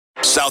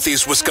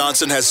Southeast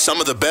Wisconsin has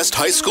some of the best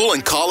high school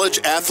and college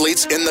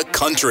athletes in the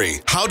country.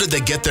 How did they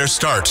get their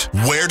start?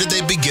 Where did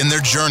they begin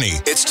their journey?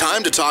 It's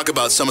time to talk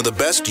about some of the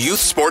best youth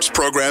sports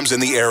programs in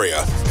the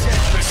area.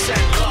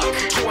 10% luck,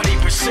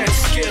 20%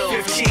 skill,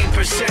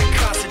 15%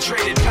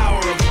 concentrated power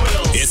of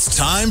will. It's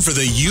time for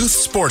the Youth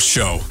Sports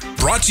Show,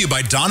 brought to you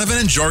by Donovan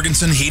and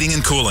Jorgensen Heating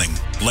and Cooling.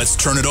 Let's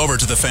turn it over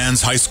to the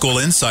fans' high school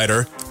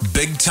insider,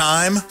 big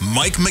time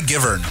Mike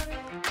McGivern.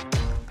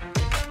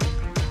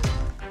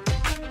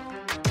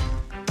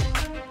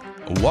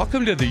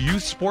 Welcome to the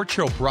Youth Sports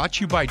Show, brought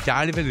to you by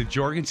Donovan and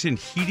Jorgensen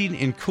Heating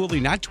and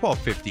Cooling, not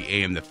 1250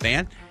 AM The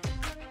Fan.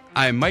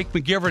 I'm Mike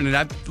McGivern, and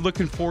I'm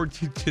looking forward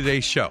to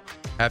today's show.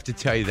 I have to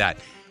tell you that.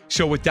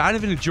 So with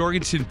Donovan and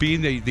Jorgensen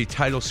being the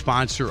title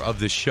sponsor of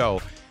the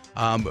show,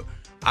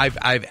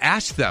 I've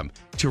asked them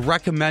to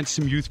recommend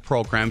some youth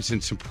programs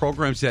and some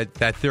programs that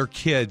their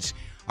kids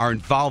are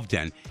involved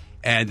in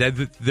and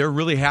that they're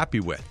really happy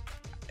with.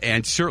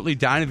 And certainly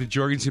Donovan and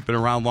Jorgensen have been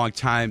around a long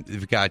time.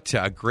 They've got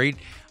a great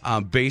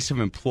base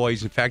of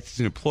employees. In fact, it's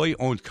an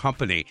employee-owned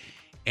company.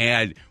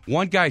 And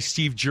one guy,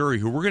 Steve Jury,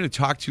 who we're going to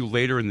talk to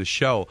later in the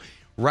show,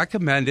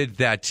 recommended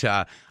that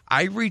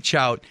I reach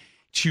out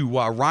to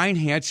Ryan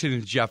Hansen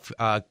and Jeff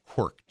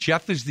Quirk.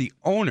 Jeff is the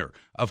owner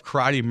of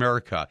Karate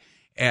America,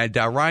 and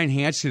Ryan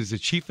Hansen is the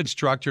chief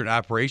instructor and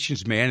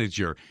operations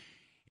manager.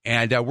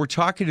 And we're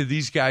talking to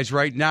these guys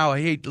right now.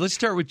 Hey, let's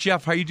start with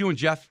Jeff. How you doing,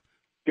 Jeff?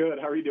 Good.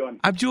 How are you doing?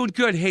 I'm doing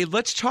good. Hey,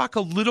 let's talk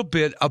a little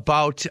bit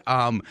about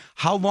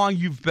how long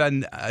you've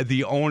been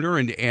the owner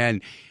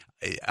and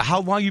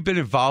how long you've been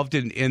involved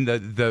in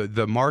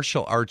the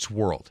martial arts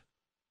world.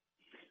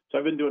 So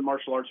I've been doing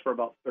martial arts for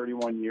about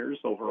 31 years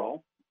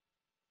overall.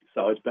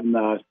 So it's been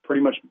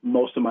pretty much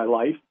most of my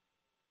life.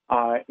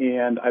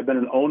 And I've been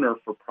an owner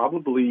for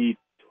probably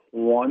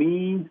about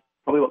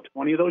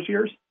 20 of those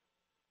years.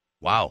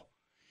 Wow.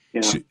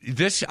 Yeah. So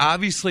this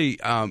obviously,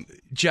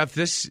 Jeff,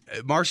 this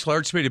martial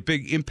arts made a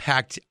big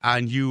impact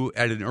on you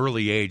at an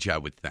early age, I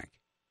would think.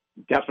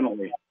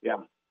 Definitely, yeah.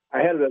 I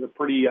had it at a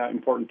pretty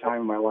important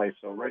time in my life.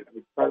 So right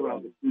when I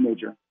was a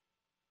teenager,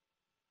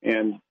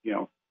 and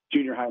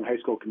junior high and high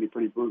school can be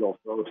pretty brutal.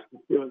 So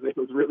it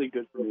was really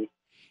good for me.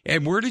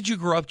 And where did you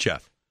grow up,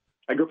 Jeff?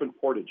 I grew up in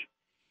Portage.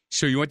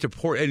 So you went to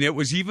Portage, and it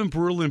was even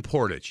brutal in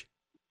Portage.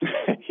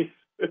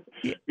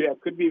 Yeah,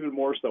 it could be even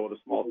more so with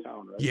a small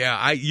town, right?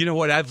 Yeah, you know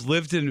what? I've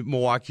lived in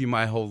Milwaukee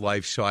my whole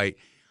life, so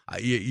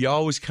you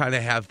always kind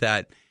of have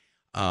that,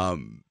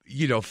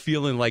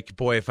 feeling like,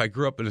 boy, if I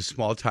grew up in a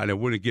small town, I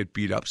wouldn't get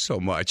beat up so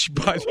much.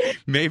 But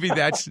maybe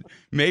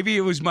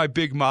it was my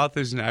big mouth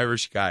as an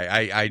Irish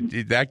guy.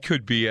 That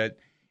could be it.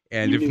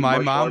 And if my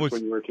mom was,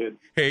 when you were a kid.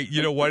 Hey,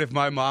 you know what? If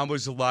my mom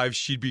was alive,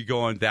 she'd be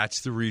going,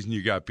 "That's the reason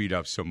you got beat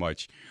up so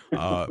much."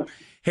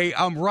 Hey,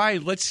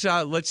 Ryan,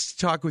 let's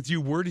talk with you.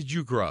 Where did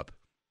you grow up?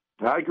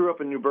 I grew up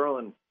in New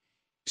Berlin.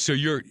 So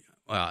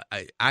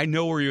I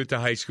know where you went to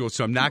high school,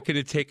 so I'm not going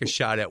to take a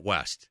shot at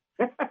West.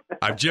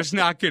 I'm just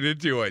not going to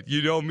do it.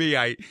 You know me,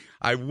 I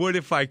would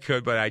if I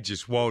could, but I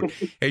just won't.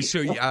 Hey,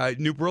 so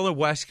New Berlin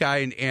West guy,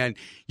 and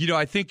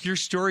I think your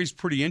story is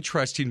pretty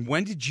interesting.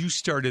 When did you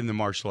start in the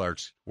martial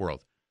arts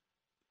world?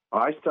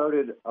 I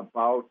started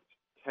about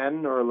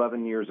 10 or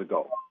 11 years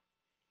ago.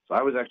 So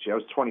I was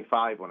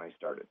 25 when I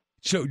started.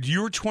 So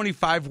you were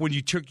 25 when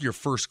you took your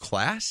first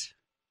class?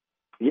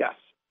 Yes.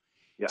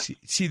 Yeah.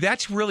 See,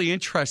 that's really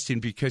interesting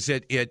because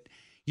it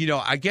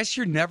I guess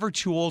you're never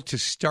too old to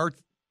start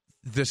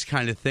this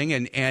kind of thing.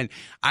 And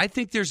I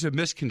think there's a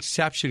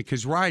misconception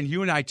because, Ryan,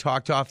 you and I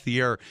talked off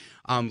the air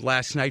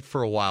last night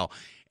for a while.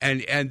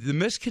 And the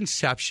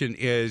misconception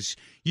is,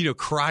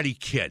 Karate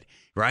Kid,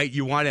 right?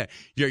 You're going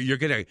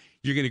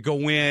to go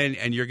in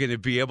and you're going to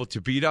be able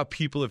to beat up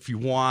people if you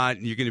want.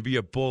 And you're going to be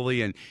a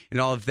bully and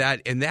all of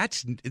that. And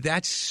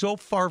that's so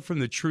far from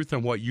the truth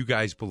on what you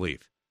guys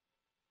believe.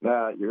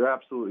 You're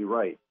absolutely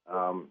right.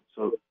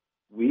 So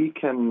we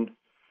can,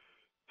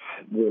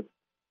 the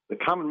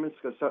common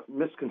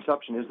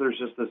misconception is there's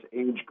just this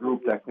age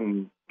group that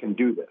can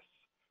do this.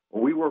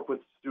 Well, we work with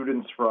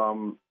students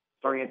from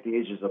starting at the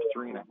ages of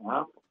 3.5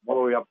 all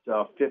the way up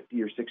to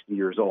 50 or 60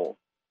 years old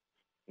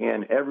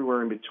and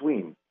everywhere in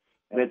between.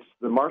 And it's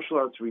the martial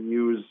arts we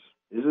use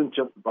isn't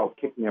just about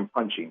kicking and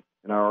punching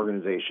in our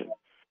organization.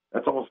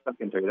 That's almost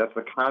secondary. That's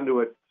the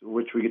conduit to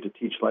which we get to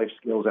teach life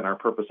skills and our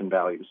purpose and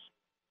values.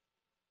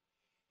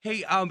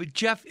 Hey,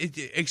 Jeff,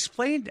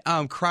 explain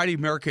Karate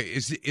America.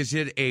 Is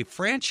it a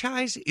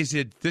franchise?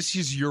 This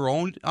is your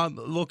own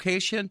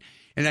location?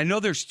 And I know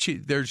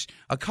there's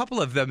a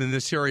couple of them in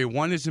this area.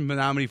 One is in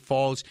Menominee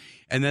Falls,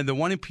 and then the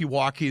one in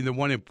Pewaukee and the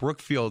one in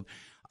Brookfield.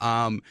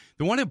 The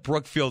one in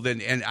Brookfield,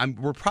 and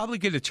we're probably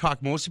going to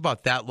talk most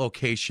about that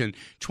location,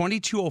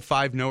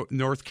 2205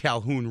 North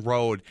Calhoun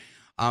Road,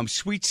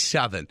 Suite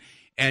 7.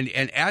 And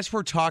as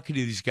we're talking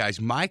to these guys,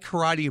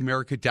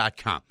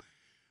 MyKarateAmerica.com.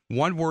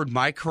 One word,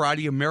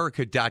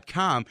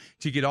 MyKarateAmerica.com,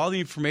 to get all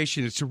the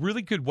information. It's a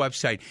really good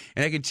website.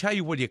 And I can tell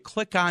you, when you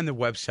click on the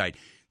website,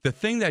 the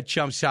thing that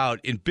jumps out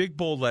in big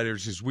bold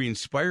letters is we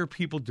inspire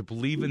people to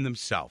believe in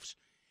themselves.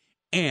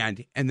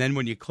 and then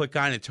when you click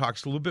on it, it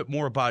talks a little bit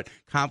more about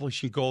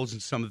accomplishing goals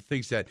and some of the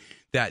things that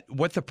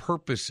what the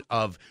purpose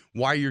of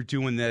why you're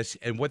doing this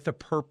and what the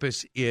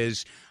purpose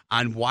is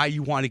on why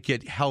you want to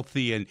get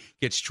healthy and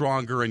get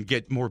stronger and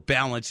get more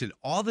balance and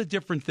all the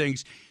different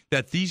things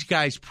that these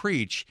guys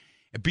preach.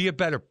 Be a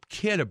better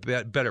kid, a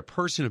better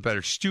person, a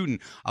better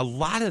student. A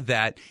lot of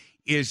that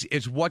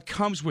is what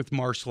comes with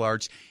martial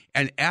arts.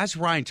 And as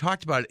Ryan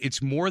talked about,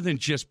 it's more than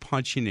just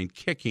punching and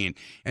kicking.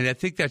 And I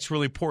think that's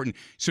really important.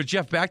 So,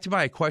 Jeff, back to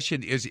my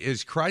question, is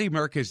Karate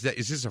America, is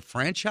this a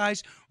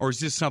franchise or is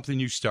this something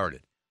you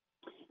started?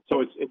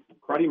 So it's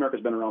Karate America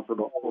has been around for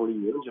about 40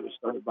 years. It was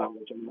started by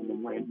a gentleman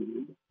named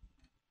Ryan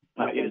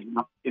Hansen.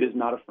 It is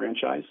not a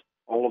franchise.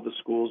 All of the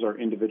schools are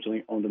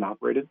individually owned and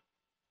operated.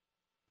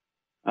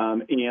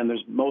 And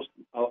there's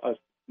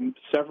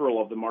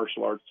several of the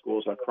martial arts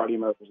schools, Karate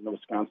Americas in the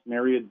Wisconsin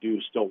area, do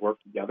still work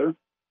together,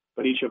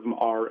 but each of them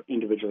are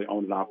individually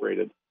owned and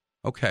operated.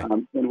 Okay.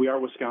 And we are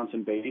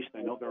Wisconsin-based.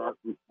 I know there are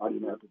Karate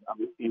Americas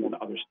in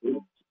other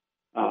states,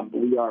 but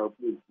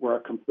we're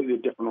a completely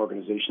different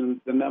organization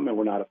than them, and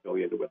we're not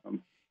affiliated with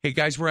them. Hey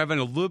guys, we're having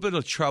a little bit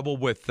of trouble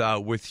with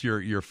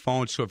your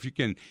phone. So if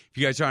you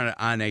guys are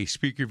on a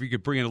speaker, if you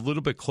could bring it a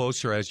little bit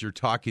closer as you're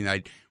talking,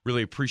 I'd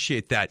really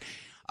appreciate that.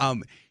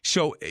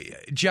 So,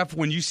 Jeff,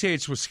 when you say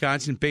it's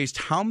Wisconsin-based,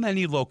 how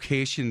many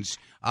locations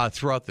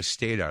throughout the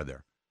state are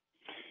there?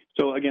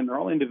 So, again, they're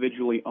all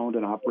individually owned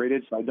and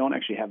operated, so I don't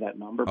actually have that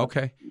number.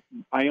 Okay.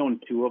 I own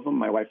two of them.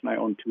 My wife and I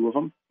own two of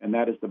them, and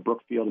that is the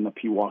Brookfield and the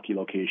Milwaukee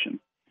location.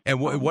 And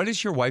what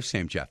is your wife's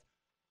name, Jeff?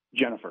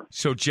 Jennifer.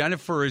 So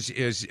Jennifer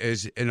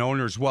is an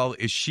owner as well.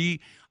 Is she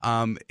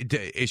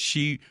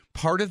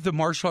part of the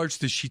martial arts?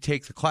 Does she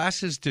take the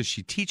classes? Does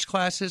she teach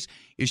classes?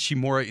 Is she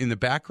more in the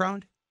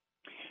background?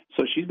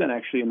 So she's been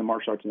actually in the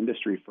martial arts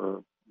industry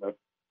for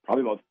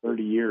probably about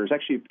 30 years,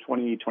 actually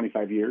 20,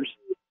 25 years.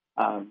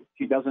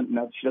 She doesn't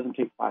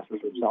take classes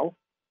herself.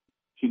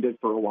 She did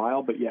for a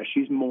while, but yeah,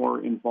 she's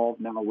more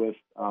involved now with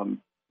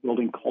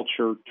building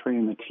culture,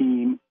 training the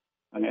team,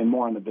 and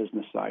more on the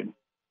business side.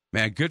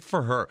 Man, good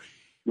for her.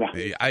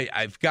 Yeah.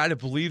 I've got to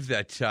believe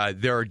that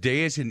there are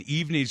days and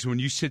evenings when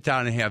you sit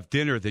down and have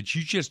dinner that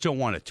you just don't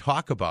want to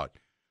talk about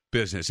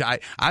business.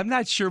 I'm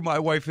not sure my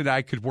wife and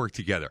I could work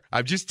together.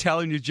 I'm just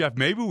telling you, Jeff,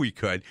 maybe we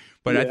could,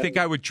 but yeah. I think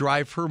I would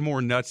drive her more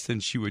nuts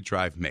than she would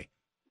drive me.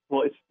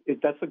 Well,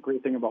 that's the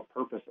great thing about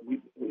purpose.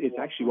 It's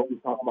actually what we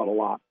talk about a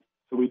lot.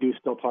 So we do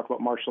still talk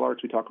about martial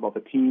arts. We talk about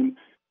the team.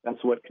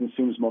 That's what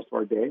consumes most of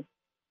our day.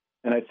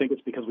 And I think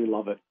it's because we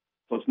love it.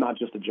 So it's not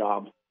just a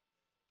job.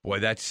 Boy,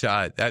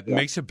 that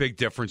makes a big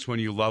difference when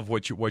you love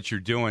what you're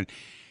doing.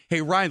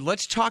 Hey, Ryan,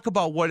 let's talk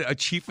about what a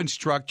chief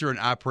instructor and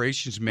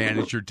operations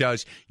manager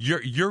does.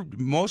 You're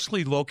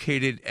mostly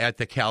located at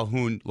the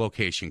Calhoun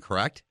location,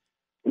 correct?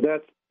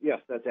 Yes,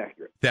 that's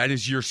accurate. That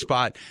is your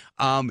spot.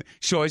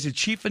 So as a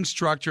chief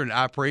instructor and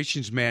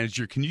operations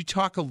manager, can you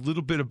talk a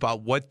little bit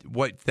about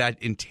what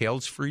that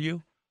entails for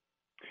you?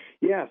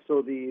 Yeah,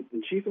 so the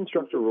chief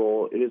instructor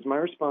role, it is my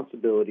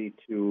responsibility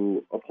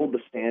to uphold the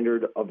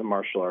standard of the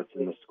martial arts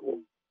in the school.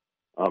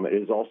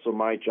 It is also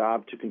my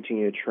job to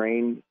continue to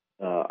train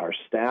our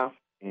staff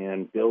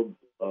and build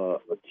a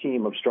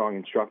team of strong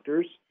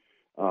instructors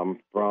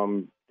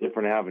from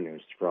different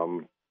avenues,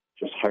 from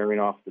just hiring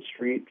off the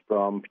street,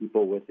 from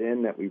people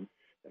within that we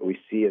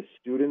see as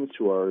students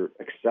who are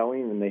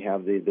excelling and they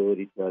have the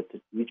ability to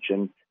teach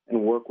and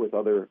work with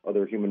other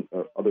humans.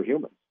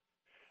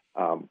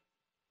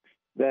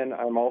 Then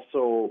I'm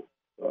also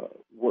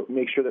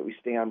make sure that we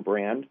stay on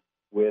brand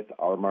with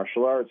our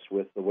martial arts,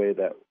 with the way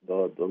that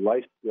the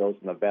life skills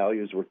and the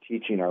values we're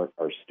teaching our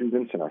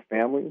students and our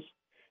families.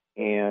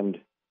 And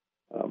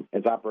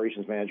as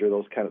operations manager,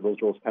 those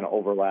roles kind of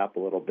overlap a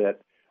little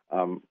bit.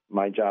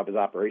 My job as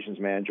operations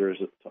manager is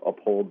to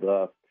uphold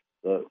the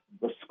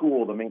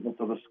school, the maintenance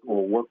of the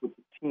school, work with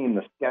the team,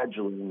 the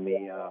scheduling,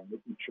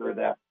 making sure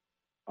that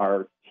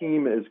our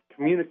team is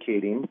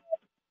communicating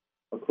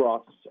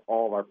across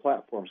all of our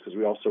platforms, because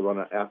we also run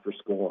an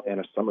after-school and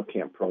a summer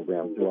camp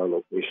program through our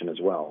location as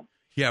well.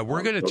 Yeah,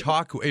 we're going to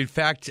talk. In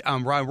fact,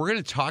 Ryan, we're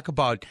going to talk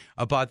about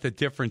the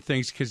different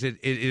things, because it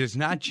is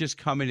not just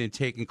coming and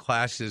taking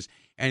classes,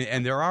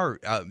 and there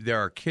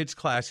are kids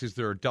classes,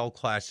 there are adult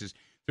classes,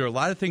 there are a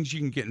lot of things you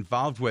can get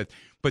involved with.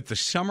 But the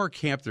summer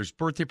camp, there's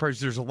birthday parties,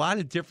 there's a lot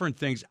of different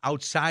things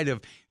outside of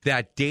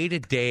that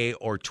day-to-day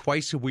or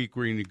twice a week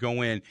where you're going to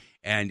go in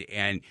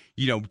and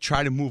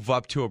try to move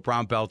up to a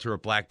brown belt or a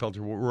black belt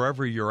or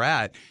wherever you're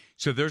at.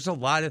 So there's a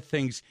lot of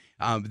things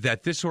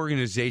that this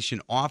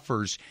organization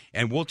offers,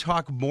 and we'll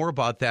talk more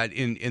about that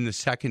in the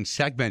second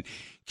segment.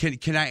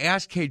 Can I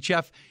ask, hey,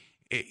 Jeff,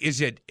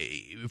 is it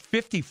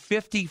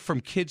 50-50 from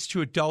kids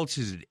to adults?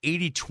 Is it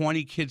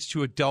 80-20 kids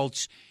to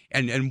adults?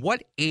 And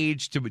what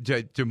age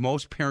do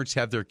most parents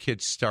have their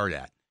kids start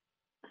at?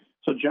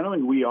 So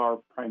generally we are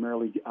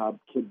primarily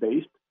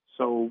kid-based.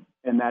 So,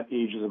 and that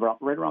age is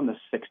right around the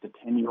 6 to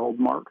 10-year-old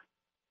mark.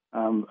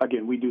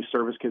 Again, we do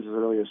service kids as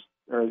early as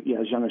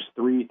young as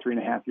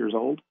 3.5 years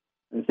old.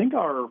 And I think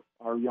our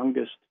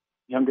youngest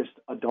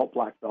adult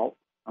black belt,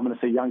 I'm going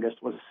to say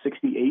youngest, was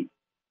 68,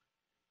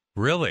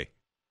 Really?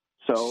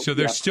 So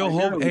there's still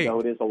hope. primarily, Hey,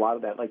 though, it is a lot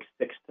of that like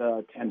 6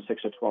 to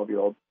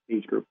 12-year-old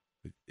age group.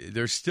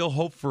 there's still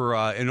hope for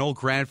an old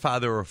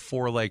grandfather of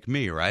 4 like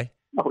me, right?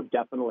 Oh,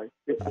 definitely.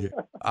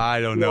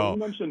 I don't know.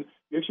 You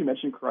actually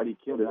mentioned Karate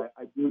Kid.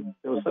 I do.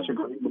 It was such a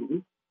great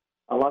movie.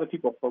 A lot of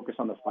people focus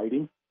on the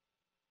fighting,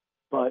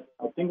 but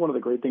I think one of the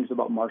great things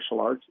about martial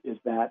arts is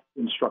that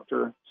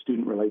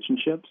instructor-student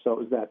relationship. So it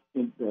was that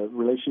the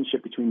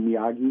relationship between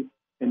Miyagi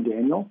and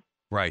Daniel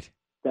Right.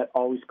 that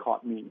always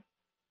caught me.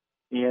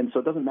 And so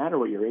it doesn't matter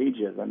what your age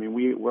is. I mean,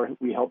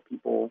 we help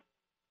people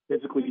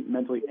physically,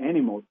 mentally, and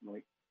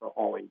emotionally for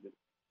all ages.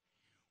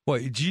 Well,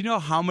 do you know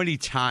how many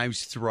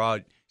times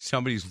throughout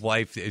somebody's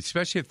life,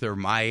 especially if they're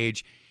my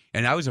age,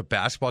 and I was a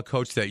basketball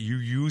coach, that you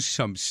use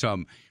some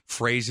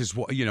phrases,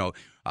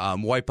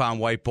 wipe on,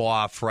 wipe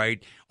off,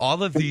 right?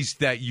 All of these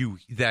that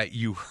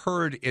you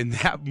heard in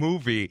that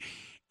movie,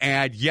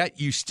 and yet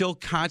you still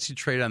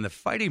concentrate on the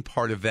fighting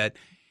part of it.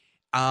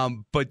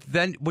 But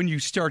then when you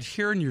start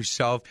hearing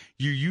yourself,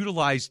 you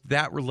utilize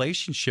that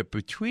relationship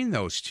between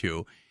those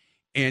two,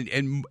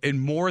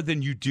 and more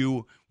than you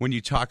do when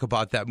you talk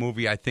about that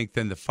movie, I think,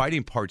 than the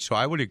fighting part. So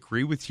I would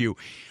agree with you.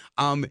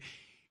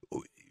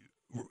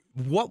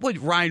 What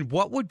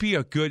would be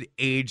a good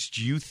age,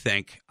 do you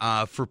think,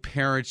 for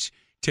parents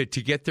to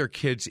get their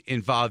kids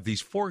involved? I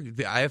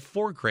have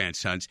 4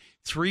 grandsons,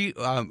 3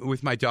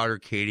 with my daughter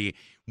Katie,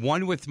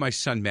 1 with my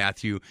son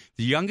Matthew.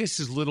 The youngest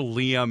is little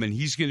Liam, and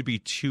he's going to be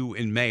 2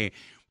 in May.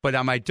 But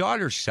on my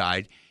daughter's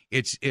side,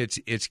 it's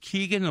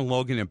Keegan and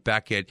Logan and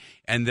Beckett,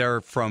 and they're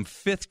from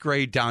 5th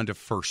grade down to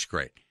 1st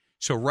grade.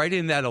 So right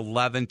in that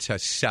 11 to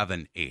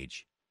 7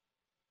 age.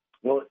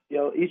 Well,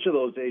 each of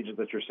those ages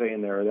that you're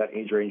saying there, that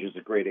age range is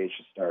a great age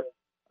to start.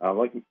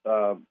 Like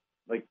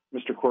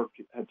Mr. Cork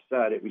had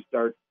said, we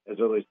start as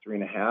early as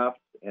 3.5,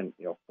 and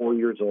 4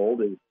 years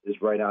old is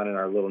right on in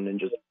our Little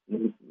Ninjas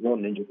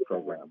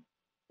program,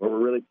 where we're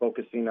really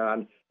focusing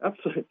on.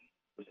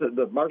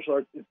 The martial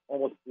arts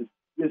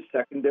is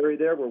secondary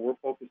there, where we're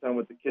focused on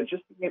with the kids,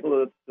 just being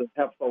able to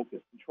have focus,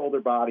 control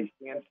their body,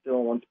 stand still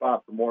in one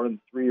spot for more than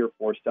 3 or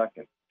 4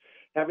 seconds.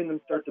 Having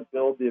them start to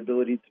build the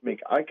ability to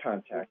make eye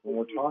contact when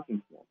we're talking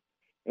to them,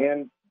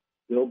 and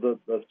build the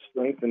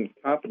strength and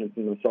confidence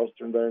in themselves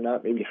so they're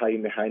not maybe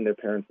hiding behind their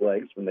parents'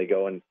 legs when they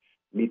go and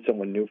meet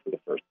someone new for the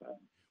first time.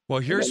 Well,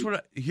 here's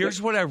what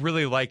I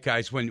really like,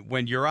 guys.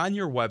 When you're on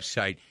your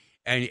website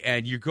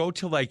and you go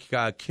to like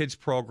kids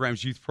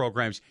programs, youth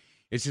programs,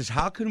 it says,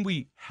 how can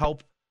we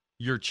help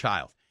your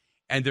child?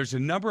 And there's a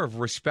number of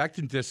respect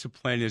and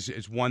discipline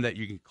is one that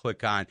you can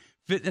click on.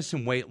 Fitness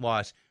and weight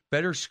loss,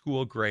 better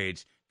school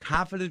grades,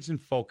 confidence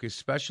and focus,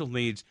 special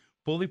needs,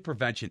 bully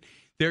prevention.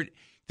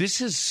 This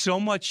is so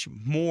much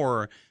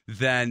more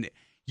than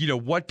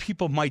what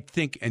people might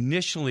think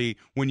initially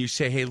when you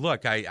say, "Hey,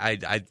 look,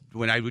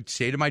 when I would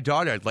say to my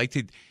daughter, I'd like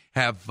to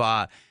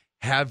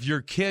have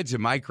your kids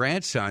and my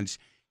grandsons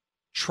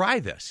try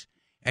this,"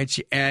 and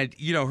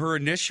her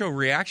initial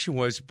reaction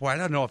was, "Boy, I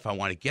don't know if I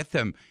want to get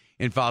them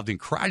involved in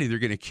karate. They're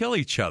going to kill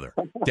each other,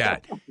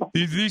 Dad.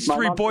 These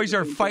 3 boys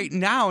are fighting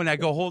now." And I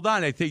go, hold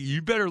on. I think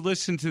you better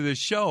listen to this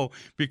show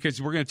because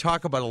we're going to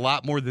talk about a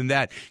lot more than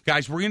that.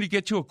 Guys, we're going to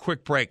get to a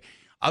quick break.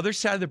 Other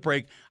side of the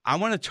break, I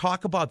want to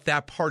talk about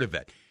that part of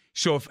it.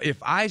 So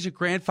if I, as a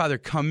grandfather,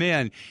 come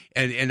in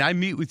and I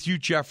meet with you,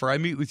 Jeff, or I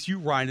meet with you,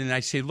 Ryan, and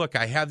I say, look,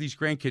 I have these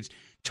grandkids,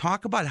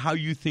 talk about how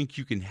you think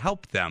you can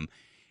help them.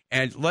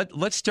 And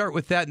let's start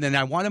with that, and then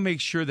I want to make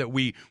sure that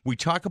we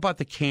talk about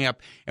the camp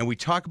and we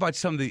talk about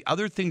some of the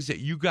other things that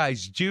you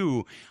guys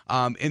do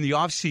in the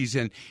off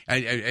season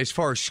as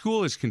far as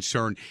school is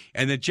concerned.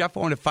 And then Jeff, I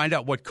want to find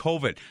out what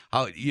COVID.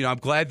 I'm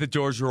glad the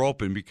doors are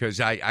open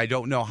because I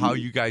don't know how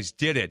you guys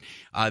did it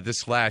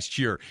this last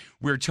year.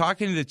 We're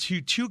talking to the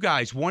two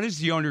guys. One is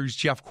the owner, who's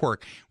Jeff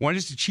Quirk. One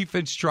is the chief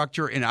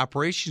instructor and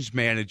operations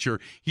manager.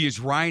 He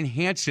is Ryan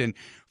Hansen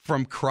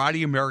from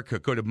Karate America.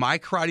 Go to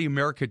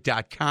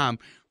mykarateamerica.com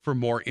for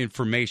more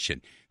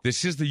information.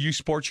 This is the Youth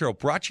Sports Show,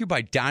 brought to you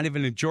by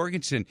Donovan and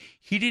Jorgensen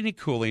Heating and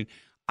Cooling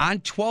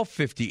on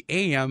 1250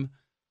 AM,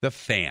 The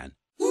Fan.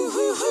 By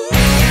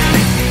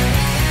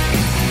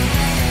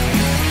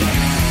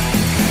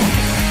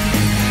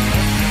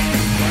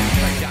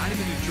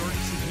Donovan and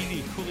Jorgensen Heating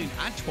and Cooling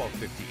on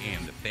 1250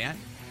 AM, The Fan.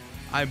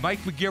 I'm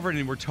Mike McGivern,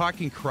 and we're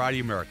talking Karate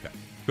America.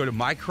 Go to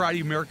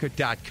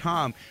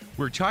mykarateamerica.com.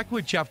 We're talking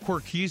with Jeff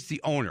Quirk. He's the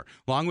owner,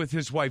 along with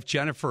his wife,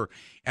 Jennifer,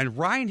 and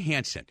Ryan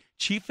Hansen,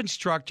 chief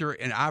instructor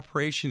and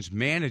operations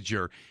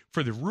manager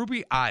for the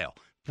Ruby Isle,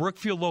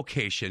 Brookfield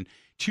location,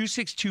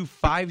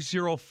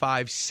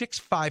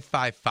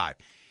 262-505-6555.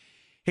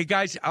 Hey,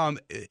 guys,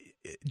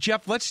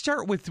 Jeff, let's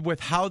start with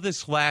how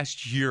this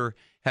last year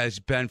has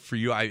been for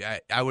you.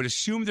 I would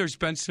assume there's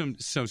been some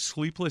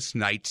sleepless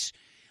nights.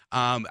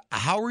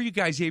 How are you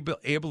guys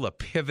able to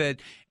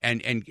pivot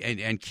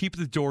and keep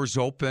the doors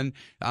open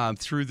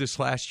through this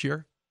last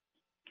year?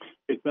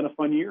 It's been a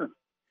fun year.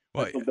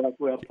 Well, That's the best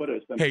way I'll put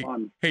it. It's been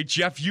fun. Hey,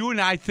 Jeff, you and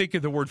I think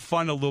of the word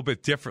fun a little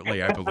bit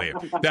differently, I believe.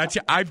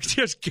 I'm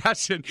just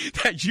guessing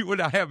that you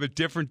and I have a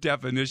different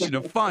definition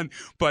of fun,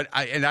 but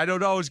I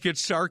don't always get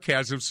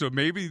sarcasm, so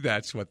maybe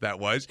that's what that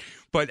was.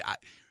 But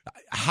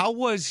how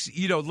was,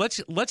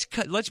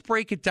 let's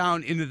break it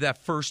down into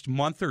that first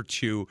month or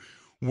two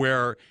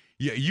where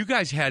you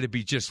guys had to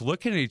be just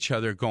looking at each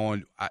other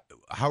going,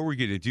 how are we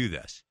going to do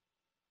this?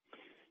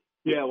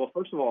 Yeah, well,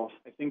 first of all,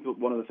 I think that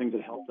one of the things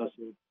that helped us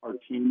is our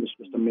team is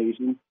just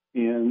amazing.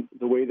 And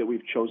the way that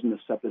we've chosen to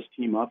set this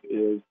team up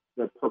is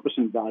they're purpose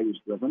and values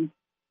driven.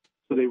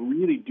 So they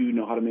really do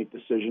know how to make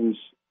decisions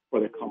for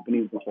the company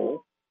as a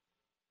whole.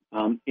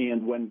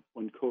 And when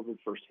COVID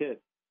first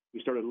hit, we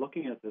started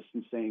looking at this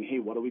and saying, hey,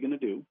 what are we going to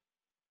do?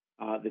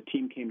 The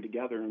team came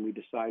together and we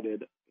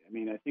decided,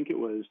 I think it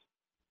was,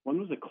 when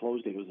was the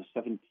close date? It was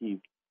the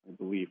 17th, I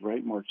believe,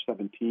 right? March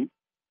 17th.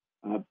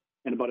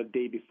 And about a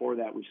day before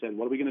that, we said,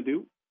 what are we going to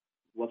do?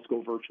 Let's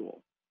go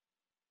virtual.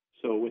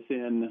 So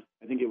within,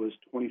 I think it was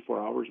 24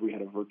 hours, we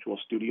had a virtual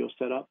studio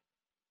set up,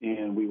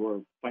 and we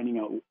were finding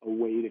out a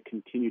way to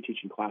continue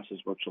teaching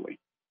classes virtually.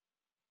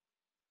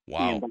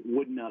 Wow. And that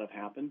would not have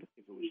happened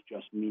if it was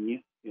just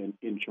me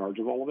in charge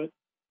of all of it.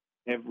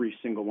 Every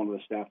single one of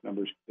the staff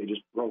members, they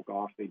just broke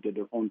off. They did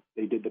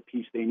the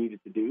piece they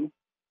needed to do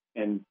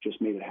and just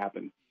made it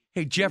happen.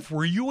 Hey, Jeff,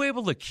 were you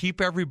able to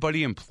keep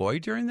everybody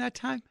employed during that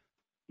time?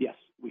 Yes.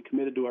 We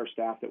committed to our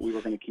staff that we were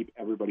going to keep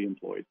everybody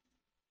employed.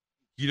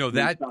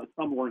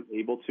 Some weren't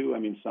able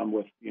to. Some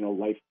with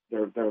life,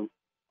 their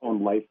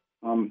own life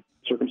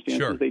circumstances.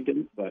 Sure. They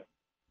didn't. But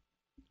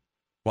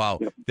wow,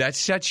 that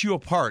sets you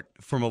apart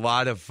from a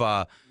lot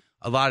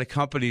of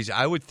companies.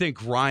 I would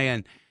think,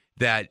 Ryan,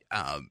 that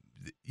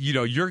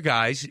your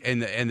guys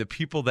and the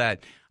people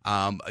that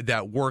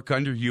work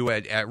under you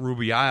at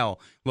Ruby Isle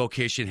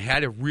location had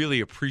to really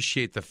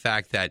appreciate the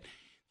fact that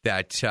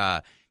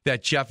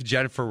Jeff and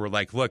Jennifer were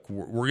like, look,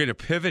 we're going to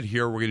pivot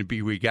here.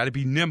 We got to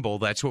be nimble.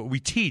 That's what we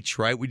teach,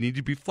 right? We need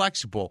to be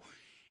flexible,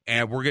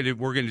 and we're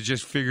going to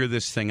just figure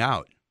this thing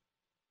out.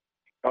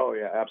 Oh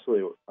yeah,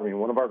 absolutely.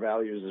 One of our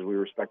values is we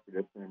respect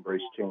and embrace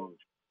change,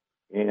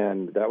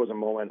 and that was a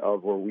moment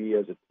of where we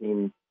as a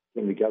team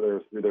came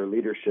together through their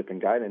leadership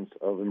and guidance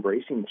of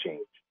embracing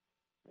change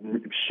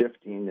and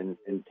shifting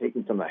and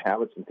taking some of the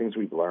habits and things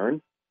we've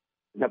learned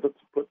and have to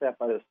put that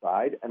by the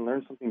side and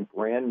learn something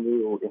brand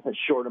new in a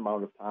short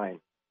amount of time.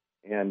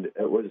 And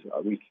it was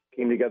we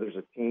came together as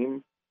a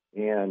team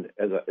and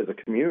as a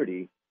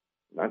community,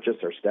 not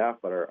just our staff,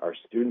 but our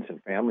students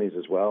and families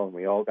as well. And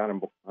we all got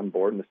on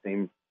board in the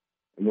same,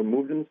 and we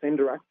moved in the same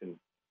direction.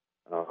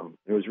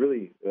 It was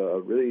really a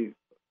really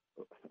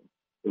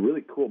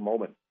cool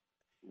moment.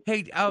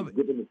 Hey,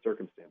 given the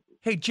circumstances.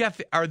 Hey, Jeff,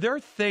 are there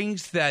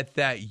things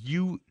that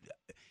you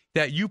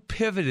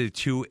pivoted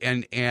to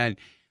and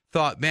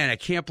thought, man, I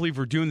can't believe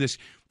we're doing this,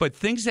 but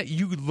things that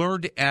you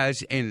learned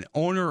as an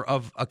owner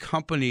of a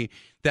company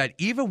that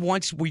even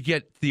once we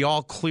get the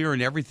all clear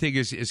and everything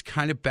is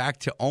kind of back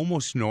to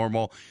almost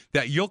normal,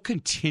 that you'll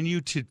continue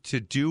to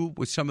do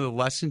with some of the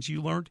lessons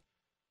you learned?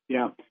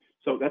 Yeah,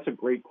 so that's a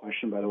great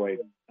question, by the way,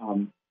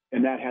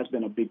 and that has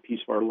been a big piece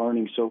of our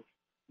learning. So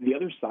the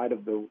other side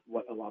of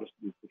what allowed us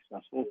to be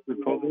successful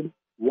through COVID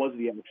was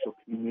the actual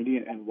community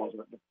and was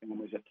the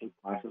families that take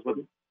classes with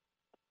us.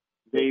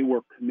 They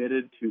were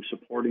committed to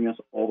supporting us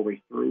all the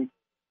way through.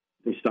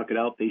 They stuck it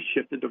out. They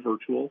shifted to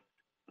virtual.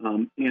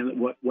 And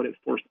what it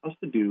forced us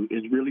to do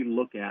is really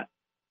look at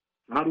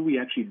how do we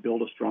actually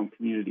build a strong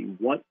community?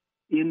 What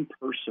in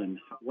person,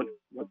 what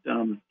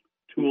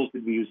tools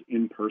did we use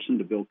in person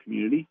to build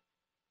community?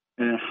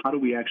 And how do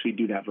we actually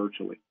do that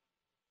virtually?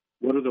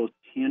 What are those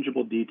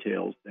tangible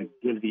details that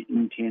give the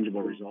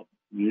intangible result in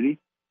the community?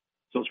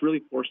 So it's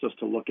really forced us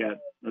to look at,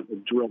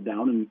 drill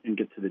down and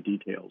get to the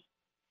details.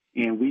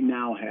 And we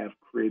now have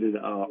created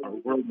our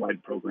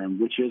worldwide program,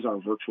 which is our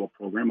virtual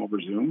program over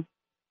Zoom.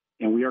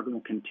 And we are going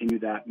to continue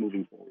that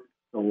moving forward.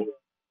 So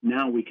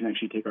now we can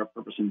actually take our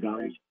purpose and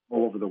values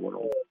all over the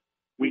world.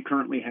 We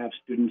currently have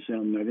students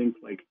in, I think,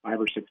 like 5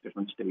 or 6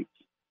 different states.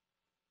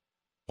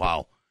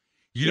 Wow.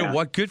 You know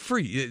what? Good for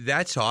you.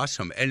 That's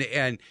awesome.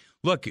 And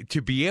look,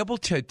 to be able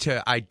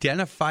to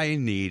identify a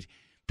need,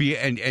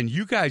 and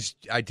you guys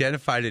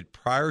identified it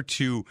prior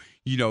to,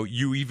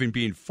 you even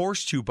being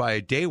forced to by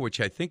a day, which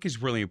I think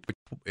is really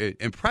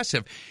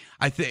impressive.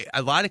 I think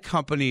a lot of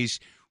companies,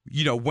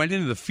 went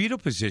into the fetal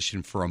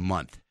position for a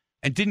month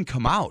and didn't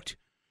come out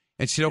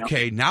and said,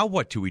 okay, now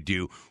what do we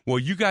do? Well,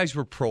 you guys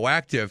were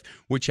proactive,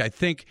 which I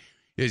think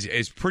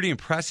is pretty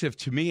impressive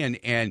to me,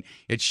 and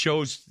it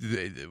shows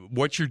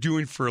what you're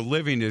doing for a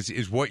living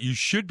is what you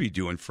should be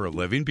doing for a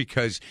living,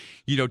 because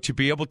to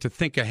be able to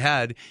think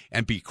ahead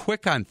and be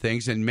quick on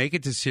things and make a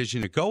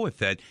decision to go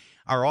with it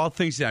are all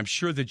things that I'm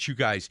sure that you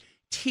guys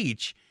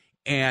teach.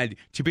 And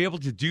to be able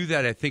to do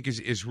that, I think,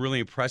 is really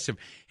impressive.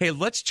 Hey,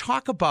 let's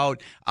talk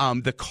about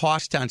the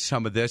cost on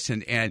some of this.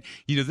 And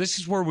this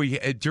is where we,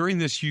 during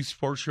this youth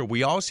sports show,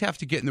 we always have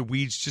to get in the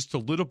weeds just a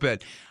little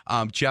bit,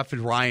 Jeff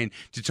and Ryan,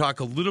 to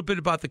talk a little bit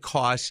about the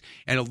costs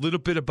and a little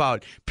bit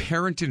about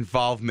parent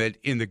involvement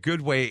in the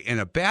good way and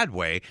a bad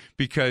way,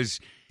 because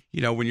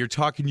when you're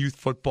talking youth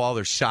football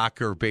or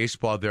soccer or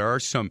baseball, there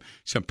are some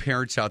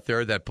parents out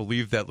there that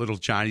believe that little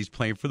Johnny's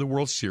playing for the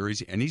World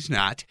Series, and he's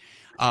not.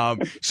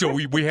 So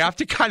we have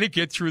to kind of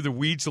get through the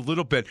weeds a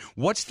little bit.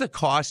 What's the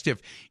cost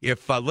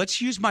if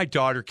let's use my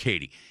daughter,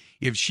 Katie,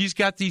 if she's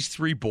got these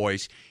 3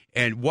 boys,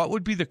 and what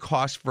would be the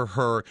cost for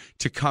her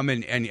to come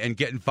in and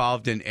get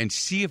involved and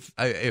see if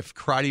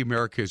Karate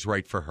America is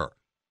right for her?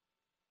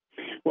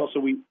 Well,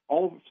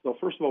 so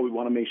first of all, we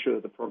want to make sure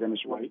that the program is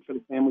right for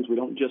the families. We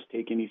don't just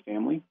take any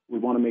family. We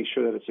want to make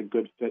sure that it's a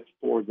good fit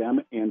for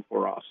them and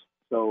for us.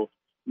 So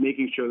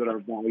making sure that our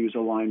values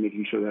align,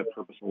 making sure that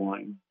purpose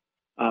aligns.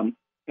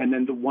 And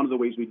then one of the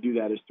ways we do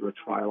that is through a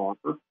trial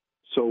offer.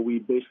 So we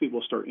basically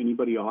will start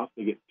anybody off.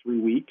 They get 3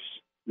 weeks.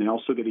 They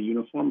also get a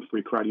uniform, a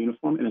free karate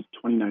uniform, and it's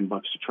 $29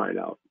 to try it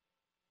out.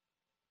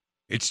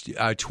 It's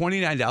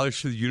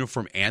 $29 for the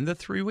uniform and the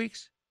 3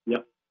 weeks?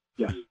 Yep.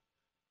 Yes.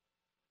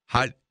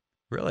 How?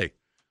 Really?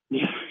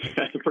 Yeah.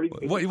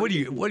 What do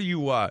you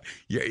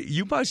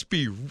you must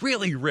be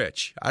really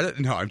rich. I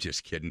don't know. I'm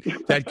just kidding.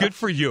 That good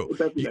for you.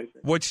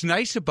 What's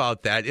nice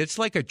about that, it's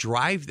like a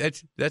drive.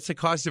 That's the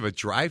cost of a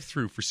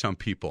drive-through for some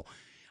people.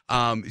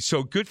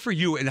 So good for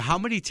you. And how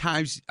many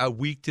times a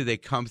week do they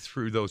come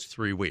through those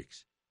 3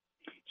 weeks?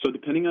 So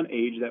depending on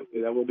age,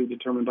 that will be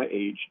determined by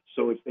age.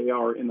 So if they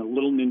are in the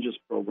Little Ninjas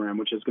program,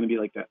 which is going to be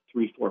like that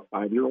 3, 4,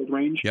 5-year-old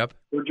range, yep,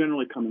 they're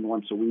generally coming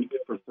once a week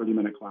for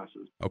 30-minute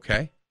classes.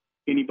 Okay.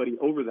 Anybody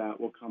over that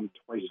will come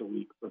twice a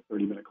week for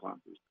 30-minute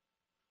classes.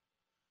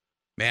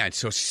 Man,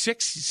 so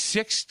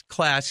six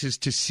classes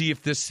to see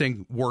if this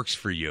thing works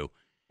for you.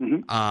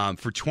 Mm-hmm.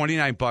 For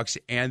 $29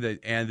 and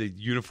the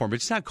uniform.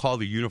 It's not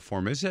called a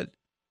uniform, is it?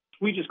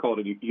 We just call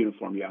it a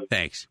uniform, yeah.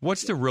 Thanks.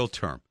 What's the real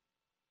term?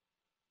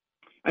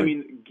 I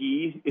mean,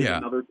 gi is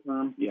another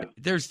term. Yeah.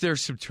 There's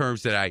some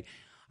terms that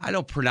I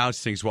don't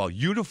pronounce things well.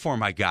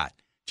 Uniform, I got,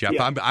 Jeff.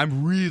 Yeah.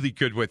 I'm really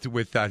good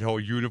with that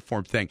whole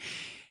uniform thing.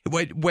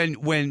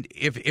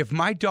 If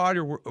my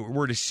daughter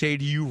were to say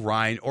to you,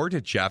 Ryan, or to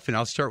Jeff, and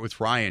I'll start with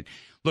Ryan,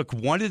 look,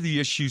 one of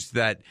the issues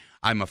that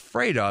I'm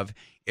afraid of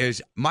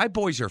is my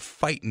boys are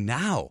fighting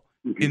now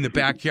in the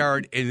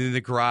backyard and in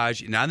the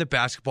garage and on the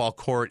basketball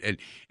court,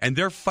 and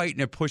they're fighting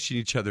and pushing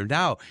each other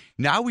now.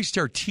 Now we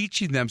start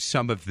teaching them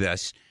some of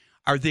this.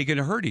 Are they going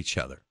to hurt each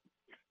other?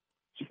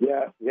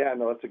 Yeah,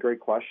 no, that's a great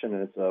question,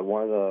 and it's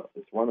one of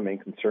the main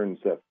concerns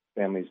that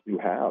families do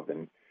have.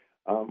 And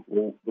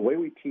the way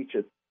we teach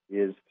it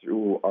is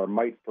through our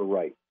Might for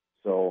Right.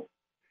 So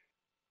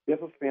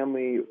if a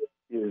family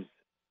is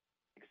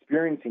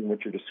experiencing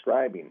what you're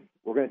describing,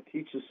 we're going to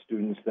teach the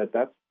students that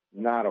that's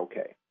not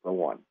okay, for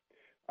one.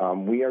 Our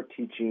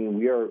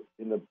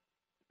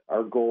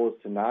goal is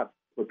to not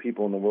put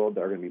people in the world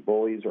that are going to be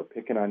bullies or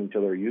picking on each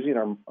other or using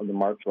the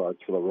martial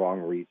arts for the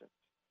wrong reasons.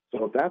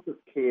 So if that's the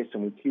case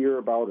and we hear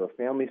about, or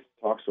families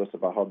talk to us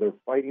about how they're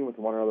fighting with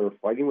one another,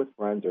 fighting with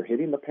friends, or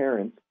hitting the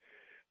parents,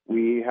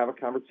 we have a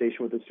conversation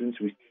with the students.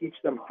 We teach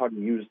them how to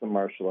use the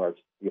martial arts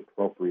the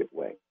appropriate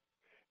way.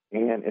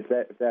 And if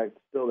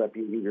that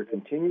behavior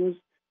continues,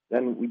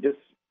 then we just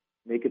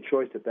make a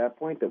choice at that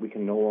point that we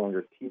can no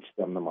longer teach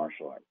them the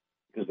martial arts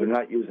because they're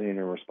not using it in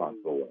a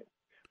responsible way.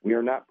 We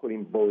are not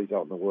putting bullies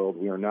out in the world.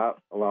 We are not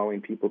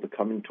allowing people to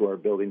come into our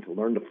building to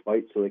learn to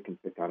fight so they can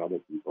pick on other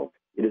people.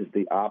 It is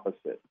the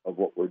opposite of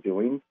what we're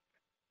doing.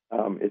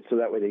 It's so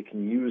that way they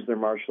can use their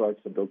martial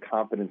arts to build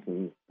confidence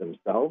in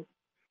themselves.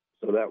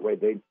 So that way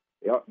they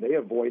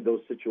avoid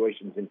those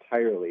situations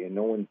entirely, and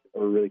no one's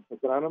ever really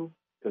picking on them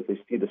because they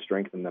see the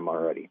strength in them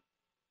already.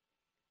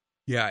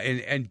 Yeah,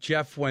 and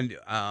Jeff, when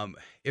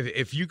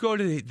if you go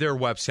to their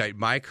website,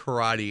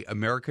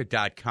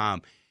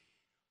 mykarateamerica.com,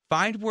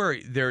 find where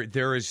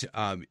there is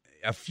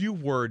a few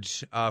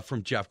words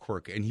from Jeff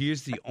Quirk, and he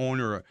is the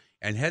owner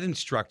and head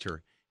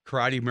instructor,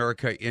 Karate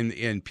America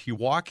in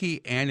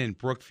Milwaukee and in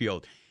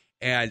Brookfield.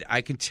 And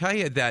I can tell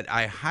you that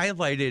I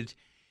highlighted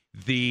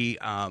the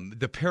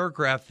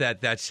paragraph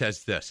that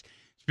says this.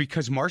 It's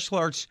because martial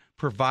arts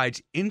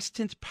provides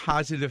instant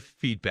positive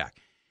feedback.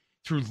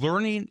 Through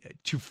learning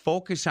to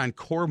focus on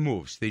core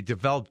moves, they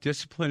develop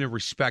discipline and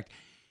respect.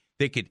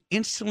 They can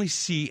instantly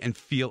see and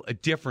feel a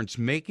difference,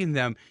 making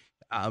them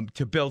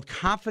to build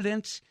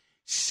confidence,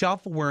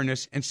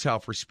 self-awareness, and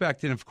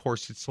self-respect. And, of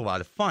course, it's a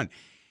lot of fun.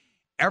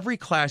 Every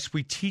class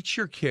we teach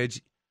your kids,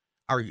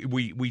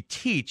 we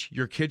teach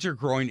your kids are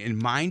growing in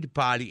mind,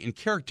 body, and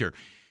character.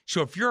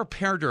 So if you're a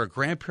parent or a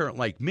grandparent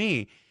like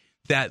me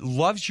that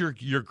loves your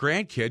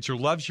grandkids or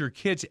loves your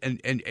kids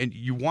and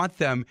you want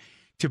them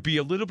to be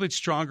a little bit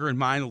stronger in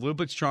mind, a little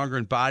bit stronger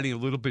in body, a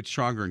little bit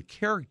stronger in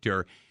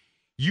character,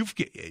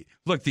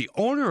 look, the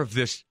owner of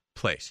this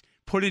place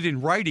put it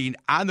in writing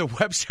on the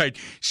website.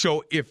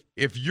 So if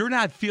you're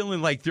not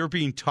feeling like they're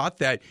being taught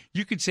that,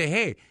 you can say,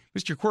 hey,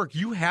 Mr. Quirk,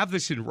 you have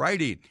this in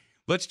writing.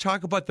 Let's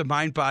talk about the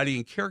mind, body,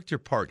 and character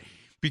part,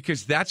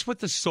 because that's what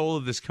the soul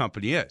of this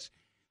company is.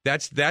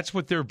 That's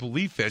what their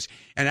belief is.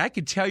 And I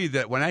can tell you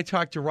that when I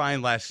talked to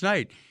Ryan last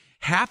night,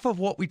 half of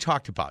what we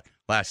talked about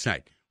last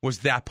night was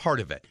that part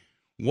of it.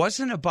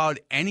 Wasn't about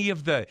any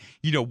of the,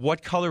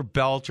 what color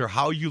belt or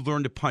how you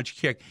learn to punch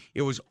kick.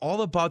 It was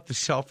all about the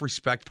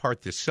self-respect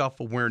part, the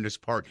self-awareness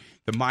part,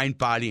 the mind,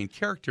 body, and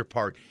character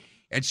part.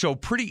 And so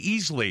pretty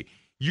easily,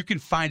 you can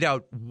find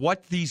out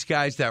what these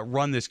guys that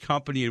run this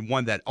company and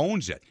one that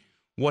owns it,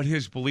 what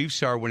his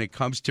beliefs are when it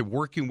comes to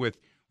working with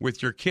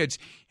your kids.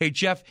 Hey,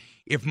 Jeff,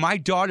 if my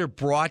daughter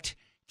brought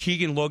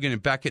Keegan, Logan,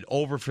 and Beckett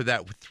over for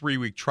that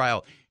 3-week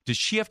trial, does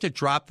she have to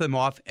drop them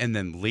off and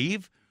then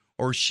leave?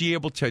 Or is she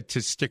able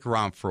to stick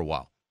around for a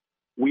while?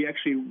 We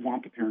actually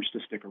want the parents to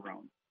stick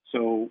around.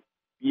 So,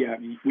 yeah,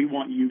 we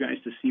want you guys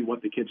to see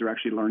what the kids are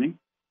actually learning,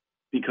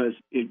 because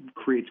it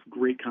creates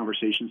great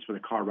conversations for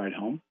the car ride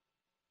home.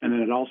 And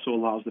then it also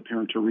allows the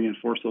parent to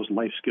reinforce those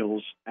life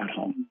skills at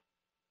home.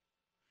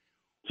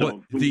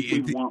 So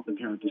we want the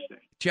parent to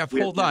stay. Jeff,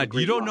 hold on.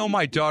 You don't know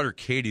my daughter,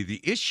 Katie.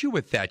 The issue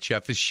with that,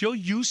 Jeff, is she'll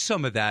use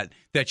some of that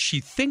she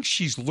thinks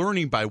she's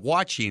learning by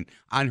watching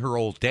on her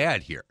old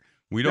dad here.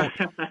 We don't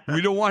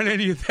want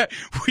any of that.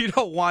 We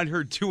don't want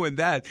her doing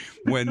that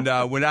when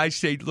I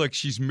say, look,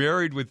 she's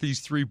married with these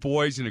 3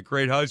 boys and a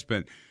great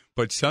husband,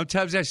 but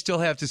sometimes I still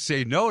have to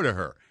say no to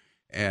her.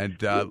 And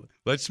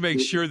let's make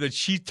sure that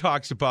she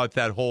talks about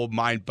that whole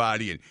mind,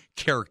 body, and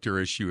character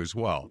issue as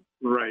well.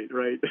 Right.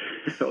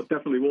 So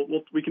definitely,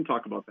 we can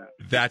talk about that.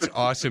 That's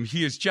awesome.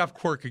 He is Jeff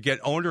Quirk, again,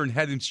 owner and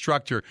head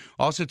instructor.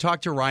 Also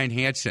talk to Ryan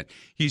Hansen.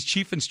 He's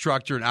chief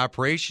instructor and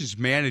operations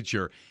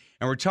manager.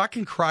 And we're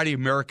talking Karate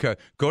America.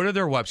 Go to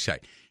their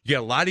website. You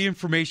get a lot of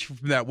information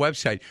from that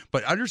website,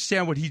 but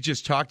understand what he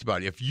just talked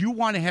about. If you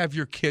want to have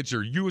your kids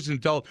or you as an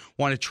adult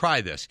want to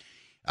try this,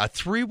 a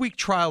 3-week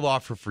trial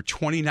offer for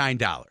 $29.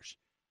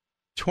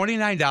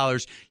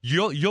 $29.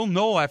 You'll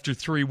know after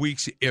 3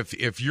 weeks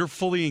if you're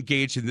fully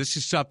engaged and this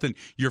is something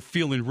you're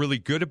feeling really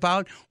good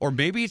about, or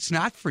maybe it's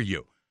not for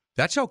you.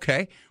 That's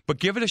okay, but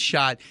give it a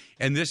shot.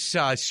 And this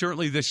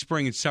certainly this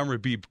spring and summer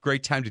would be a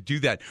great time to do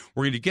that.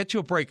 We're going to get to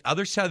a break.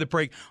 Other side of the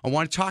break, I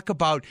want to talk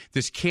about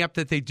this camp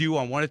that they do.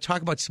 I want to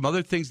talk about some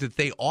other things that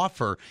they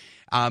offer.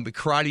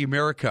 Karate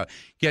America.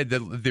 Again,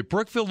 the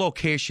Brookville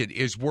location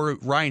is where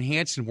Ryan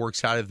Hansen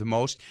works out of the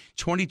most,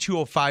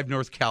 2205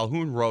 North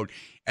Calhoun Road,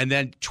 and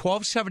then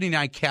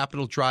 1279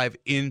 Capitol Drive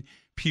in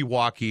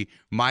Milwaukee,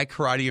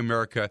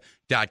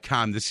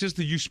 MyKarateAmerica.com. This is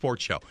the Youth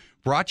Sports Show,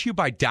 brought to you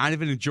by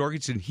Donovan and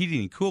Jorgensen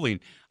Heating and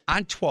Cooling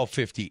on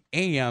 1250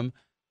 AM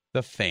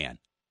The Fan.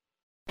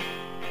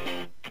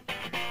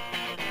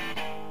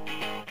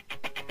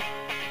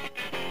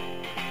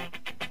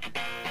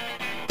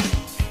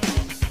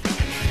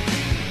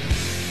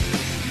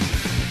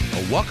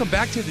 Welcome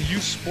back to the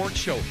Youth Sports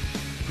Show,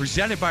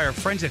 presented by our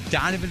friends at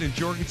Donovan and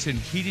Jorgensen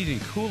Heating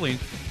and Cooling.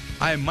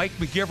 I am Mike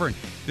McGivern.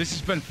 This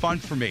has been fun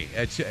for me.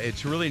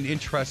 It's really an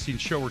interesting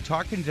show. We're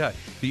talking to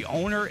the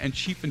owner and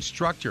chief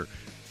instructor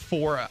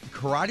for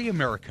Karate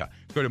America.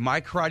 Go to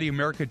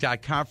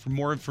MyKarateAmerica.com for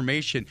more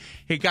information.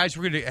 Hey, guys,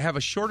 we're going to have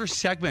a shorter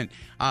segment,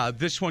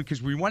 this one,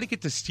 because we want to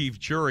get to Steve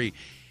Jury,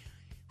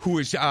 who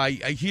is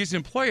he is an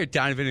employee at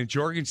Donovan and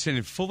Jorgensen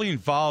and fully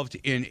involved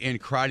in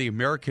Karate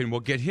America, and we'll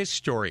get his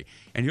story.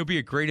 And he'll be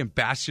a great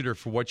ambassador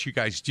for what you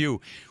guys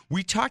do.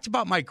 We talked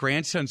about my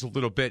grandsons a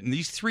little bit, and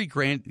these 3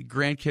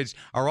 grandkids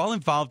are all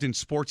involved in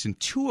sports, and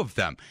 2 of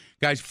them,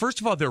 guys, first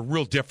of all, they're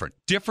real different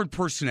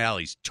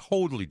personalities,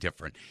 totally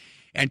different.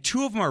 And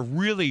 2 of them are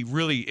really,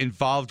 really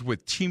involved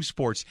with team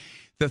sports.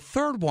 The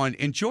third one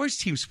enjoys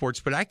team sports,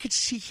 but I could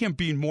see him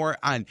being more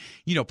on,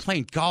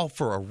 playing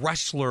golf or a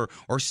wrestler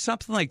or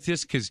something like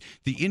this, because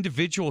the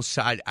individual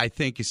side, I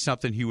think, is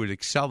something he would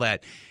excel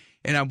at.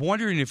 And I'm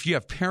wondering if you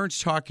have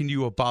parents talking to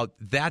you about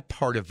that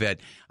part of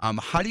it.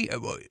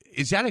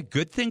 Is that a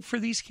good thing for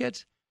these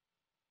kids?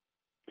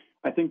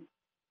 I think,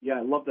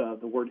 I love the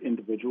word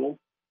individual.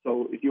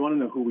 So if you want to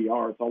know who we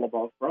are,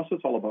 for us,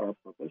 it's all about our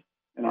purpose.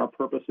 And our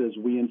purpose is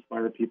we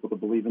inspire people to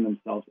believe in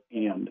themselves.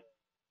 And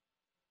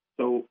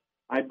so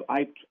I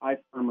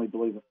firmly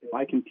believe if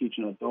I can teach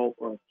an adult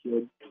or a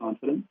kid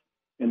confidence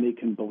and they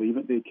can believe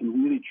it, they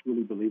can really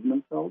truly believe in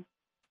themselves,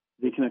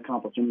 they can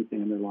accomplish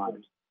anything in their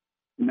lives.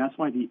 And that's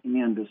why the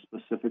 "and" is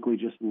specifically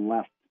just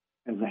left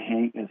as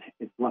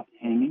it's left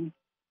hanging.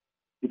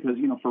 Because,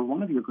 for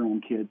one of your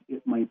grandkids,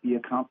 it might be a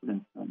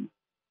confidence thing.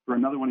 For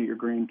another one of your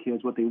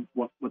grandkids, what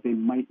they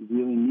might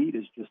really need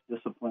is just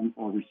discipline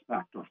or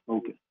respect or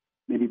focus.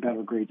 Maybe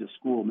better grades at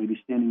school,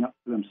 maybe standing up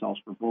for themselves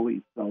for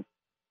bullies. So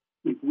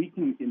if we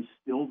can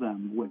instill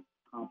them with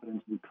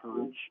confidence and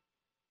courage,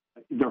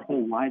 their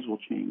whole lives will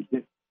change.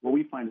 What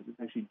we find is it's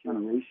actually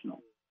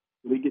generational.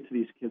 We get to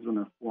these kids when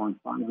they're 4 and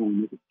 5 and we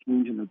make a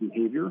change in their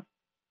behavior,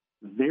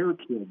 their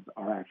kids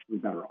are actually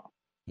better off.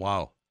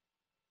 Wow.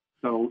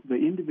 So the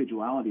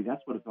individuality,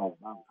 that's what it's all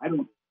about.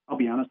 I'll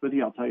be honest with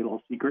you, I'll tell you a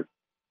little secret.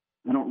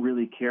 I don't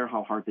really care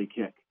how hard they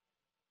kick.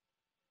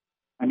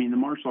 I mean, the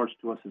martial arts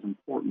to us is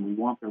important.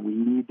 We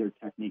need their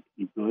technique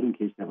to be good in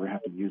case they ever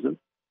have to use it.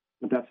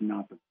 But that's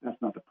not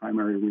the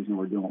primary reason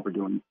we're doing what we're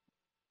doing.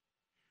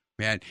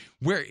 Man,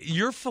 where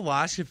your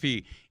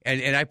philosophy,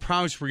 and I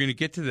promise we're going to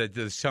get to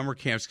the summer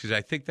camps because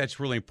I think that's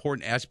really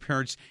important as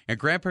parents and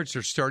grandparents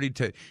are starting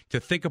to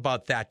think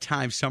about that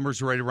time.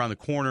 Summer's right around the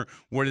corner.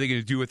 What are they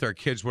going to do with our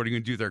kids? What are they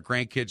going to do with their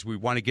grandkids? We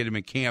want to get them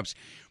in camps.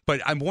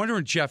 But I'm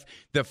wondering, Jeff,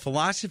 the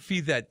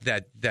philosophy that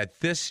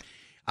this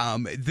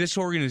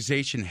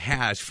organization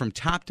has from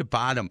top to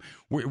bottom,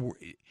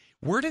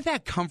 where did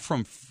that come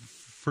from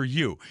for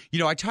you? You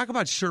know, I talk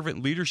about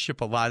servant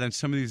leadership a lot on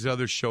some of these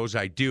other shows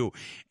I do,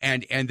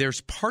 and there's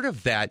part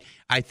of that,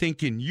 I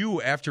think, in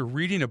you after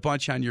reading a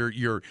bunch on your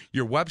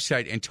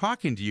website and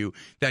talking to you,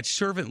 that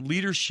servant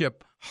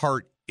leadership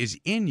heart is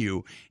in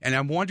you, and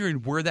I'm wondering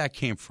where that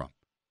came from.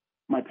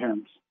 My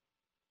parents.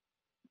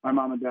 My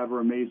mom and dad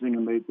were amazing,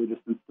 and they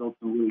just instilled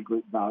some really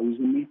great values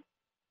in me.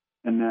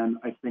 And then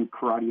I think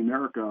Karate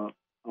America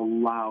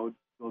allowed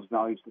those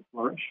values to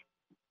flourish.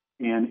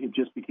 And it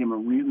just became a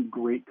really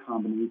great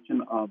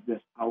combination of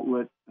this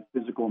outlet, the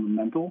physical and the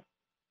mental,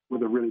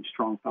 with a really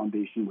strong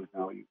foundation with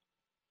values.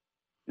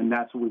 And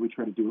that's what we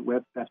try to do it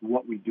with. That's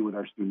what we do with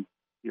our students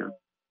here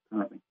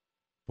currently.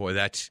 Boy,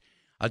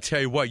 I'll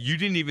tell you what, you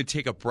didn't even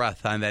take a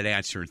breath on that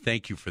answer.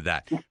 Thank you for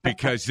that.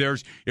 Because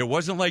it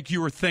wasn't like you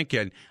were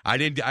thinking. I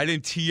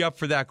didn't tee up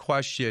for that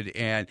question.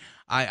 And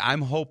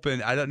I'm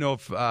hoping, I don't know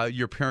if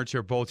your parents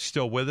are both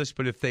still with us,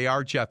 but if they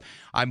are, Jeff,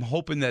 I'm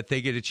hoping that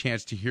they get a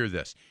chance to hear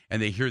this and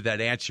they hear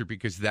that answer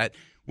because that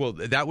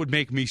would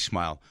make me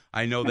smile.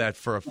 I know that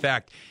for a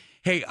fact.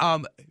 Hey,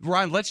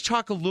 Ron, let's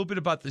talk a little bit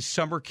about the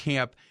summer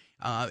camp.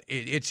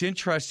 It's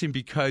interesting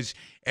because,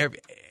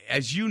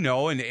 as you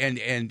know,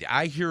 and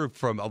I hear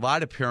from a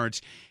lot of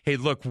parents, hey,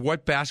 look,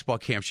 what basketball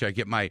camp should I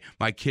get my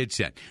kids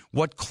in?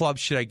 What club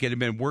should I get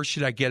them in? Where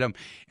should I get them?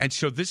 And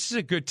so this is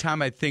a good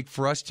time, I think,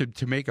 for us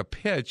to make a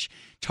pitch.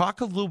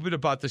 Talk a little bit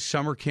about the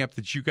summer camp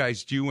that you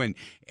guys do and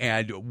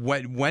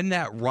when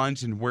that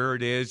runs and where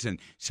it is and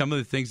some of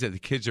the things that the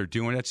kids are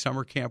doing at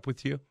summer camp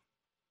with you.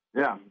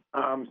 Yeah.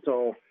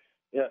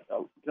 Yeah,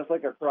 just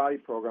like our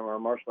karate program, our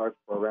martial arts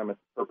program, it's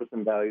a purpose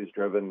and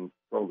values-driven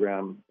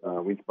program.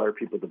 We inspire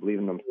people to believe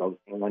in themselves,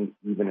 and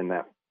even in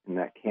that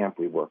camp,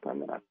 we work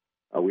on that.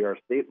 We are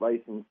a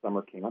state-licensed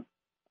summer camp.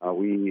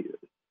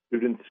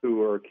 Students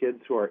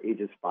kids who are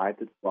ages 5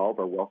 to 12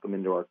 are welcome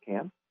into our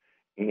camp,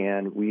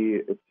 and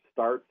it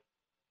starts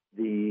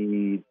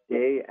the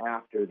day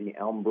after the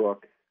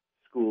Elmbrook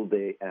school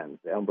day ends.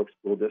 The Elmbrook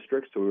School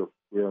District, so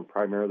we're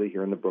primarily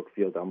here in the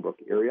Brookfield, Elmbrook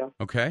area.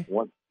 Okay.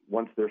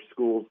 Once their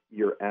school's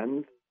year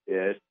ends,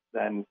 it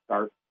then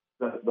starts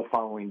the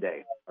following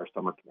day. Our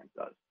summer camp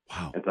does.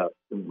 Wow. It's a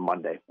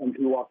Monday. And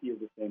Milwaukee is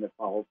the same. It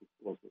follows the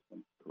school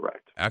system.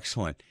 Correct.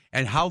 Excellent.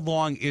 And how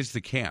long is the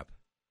camp?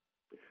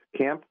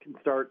 Camp can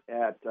start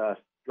at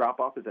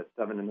drop-off is at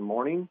 7 in the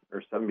morning,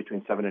 or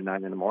between 7 and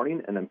 9 in the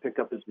morning, and then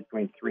pickup is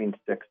between 3 and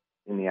 6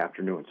 in the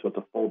afternoon. So it's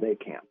a full-day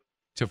camp.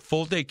 It's a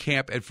full-day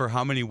camp, and for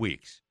how many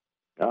weeks?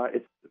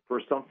 It's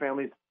for some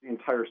families the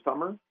entire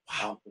summer.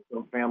 Wow. For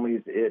some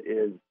families it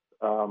is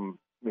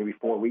maybe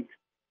 4 weeks.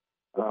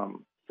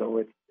 So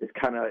it's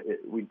kind of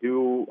we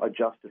do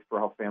adjust it for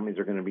how families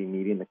are going to be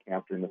needing the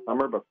camp during the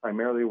summer, but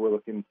primarily we're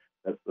looking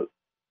at the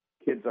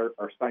kids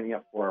are signing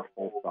up for our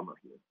full summer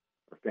here.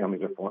 Our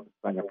families are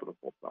signing up for the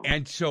full summer.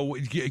 And so,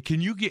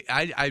 can you get?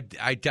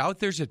 I doubt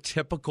there's a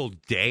typical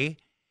day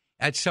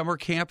at summer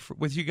camp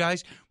with you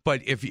guys,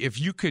 but if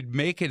you could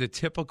make it a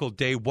typical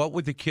day, what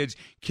would the kids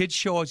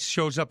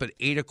shows up at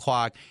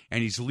 8:00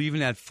 and he's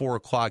leaving at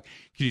 4:00?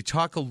 Can you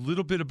talk a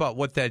little bit about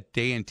what that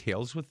day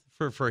entails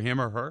for him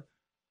or her?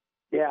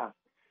 Yeah.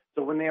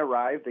 So when they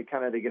arrive, they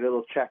get a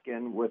little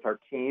check-in with our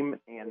team,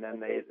 and then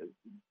they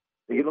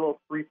get a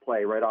little free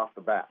play right off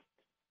the bat.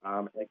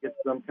 It gets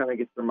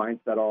their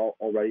mindset all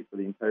ready for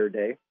the entire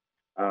day.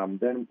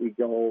 Then we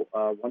go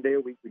 1 day a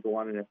week. We go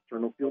on an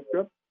external field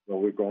trip. So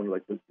we're going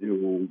to the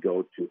zoo. We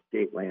go to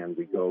Stateland.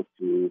 We go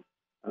to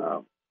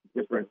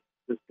different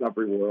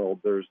Discovery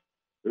World. There's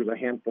a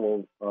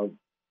handful of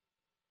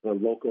the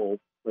local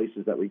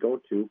places that we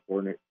go to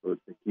to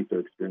keep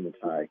their experience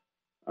high.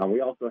 We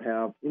also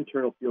have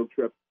internal field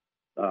trips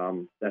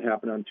that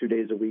happen on 2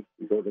 days a week.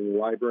 We go to the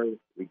library.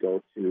 We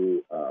go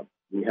to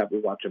we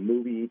watch a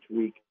movie each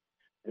week,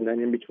 and then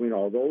in between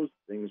all those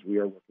things, we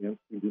are working on.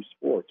 We do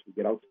sports. We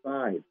get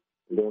outside.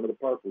 We go into the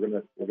park.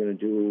 We're gonna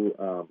do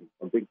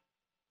a big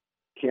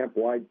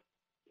camp-wide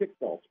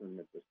kickball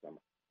tournament this summer.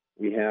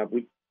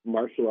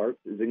 Martial arts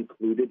is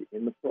included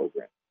in the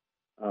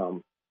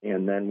program,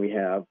 and then they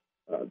have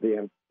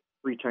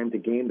free time to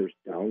game. There's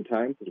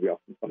downtime because we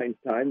often find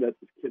time that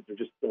the kids are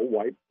just so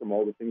wiped from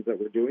all the things that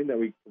we're doing that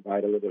we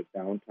provide a little bit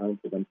of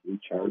downtime for them to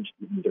recharge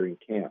even during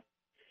camp.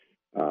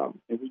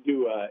 And we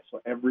do,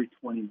 so every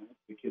 20 minutes,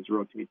 the kids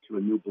rotate to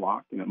a new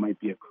block, and it might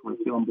be a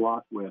curriculum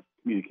block with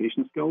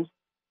communication skills,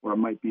 or it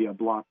might be a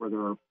block where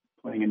they're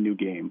playing a new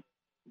game.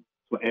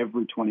 So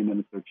every 20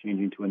 minutes, they're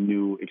changing to a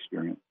new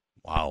experience.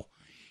 Wow.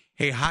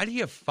 Hey, how do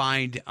you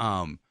find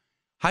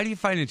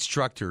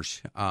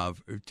instructors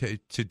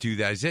to do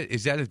that?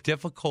 Is that a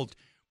difficult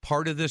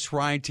part of this,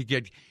 Ryan, to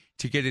get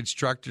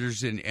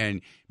instructors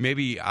and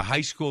maybe a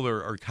high school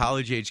or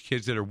college age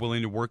kids that are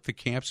willing to work the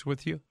camps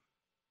with you?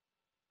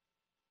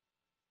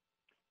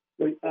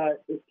 Well,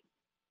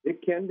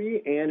 it can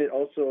be, and it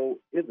also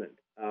isn't.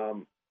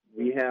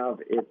 We have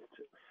it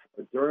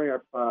during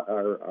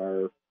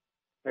our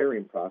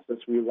hiring process.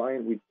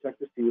 We check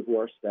to see who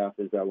our staff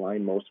is that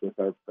align most with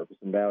our purpose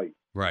and values.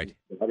 Right.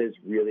 That is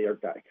really our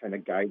kind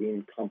of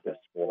guiding compass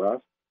for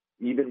us,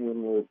 even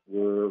when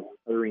we're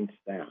hiring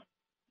staff.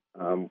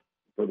 For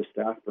the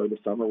staff for the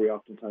summer, we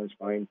oftentimes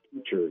find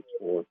teachers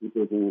or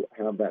people who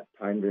have that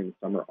time during the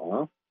summer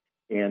off,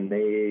 and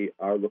they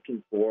are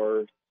looking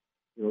for,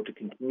 to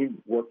continue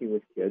working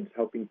with kids,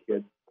 helping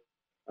kids,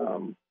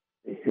 and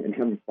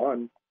having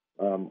fun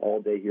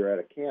all day here at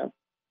a camp,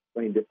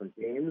 playing different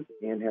games,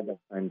 and have that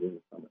time during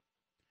the summer.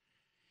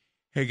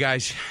 Hey,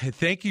 guys,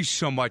 thank you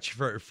so much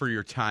for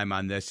your time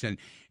on this. And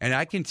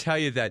I can tell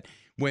you that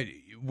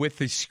with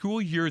the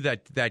school year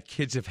that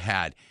kids have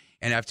had,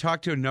 and I've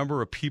talked to a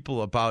number of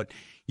people about,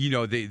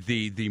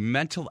 the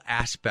mental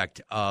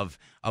aspect of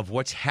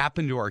what's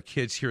happened to our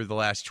kids here the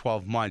last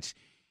 12 months.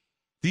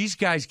 These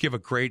guys give a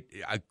great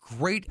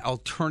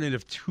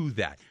alternative to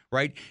that,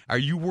 right? Are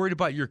you worried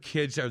about your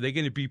kids? Are they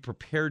going to be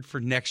prepared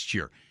for next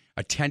year,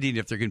 attending,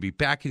 if they're going to be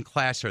back in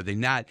class? Are they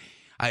not?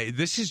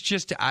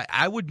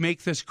 I would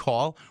make this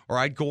call, or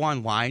I'd go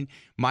online,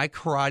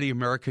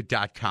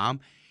 mykarateamerica.com.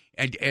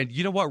 And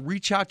you know what?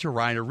 Reach out to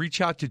Ryan or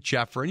reach out to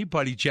Jeff or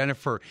anybody,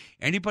 Jennifer,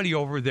 anybody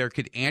over there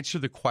could answer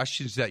the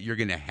questions that you're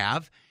going to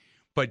have.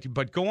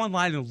 But go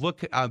online and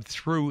look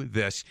through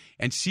this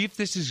and see if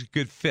this is a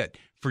good fit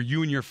for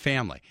you and your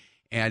family.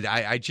 And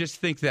I just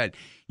think that,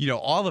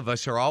 all of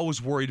us are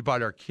always worried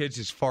about our kids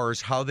as far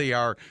as how they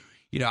are.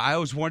 I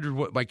always wondered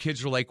what my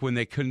kids were like when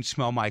they couldn't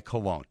smell my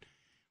cologne,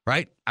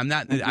 right? I'm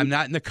not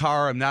in the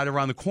car. I'm not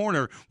around the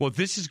corner. Well,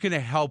 this is going to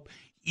help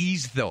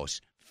ease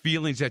those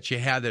feelings that you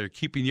have that are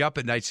keeping you up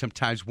at night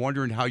sometimes,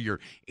 wondering how your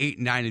 8,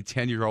 9, and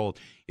 10-year-old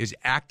is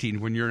acting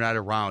when you're not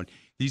around.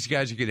 These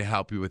guys are going to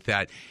help you with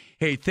that.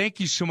 Hey, thank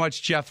you so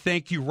much, Jeff.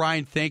 Thank you,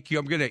 Ryan. Thank you.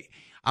 I'm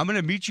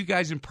gonna meet you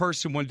guys in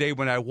person one day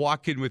when I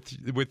walk in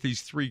with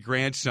these 3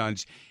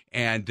 grandsons,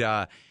 and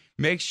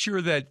make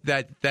sure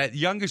that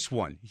youngest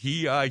one,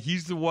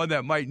 he's the one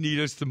that might need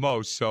us the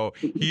most. So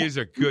he is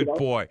a good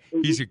boy.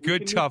 He's a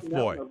good, tough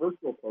boy. A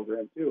virtual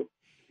program too.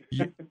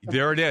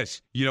 There it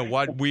is. You know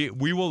what? We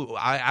will.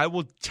 I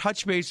will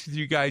touch base with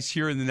you guys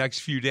here in the next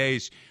few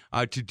days.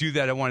 To do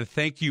that, I want to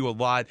thank you a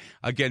lot.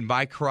 Again,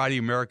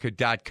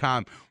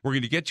 mykarateamerica.com. We're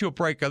going to get to a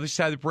break. Other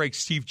side of the break,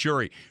 Steve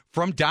Jury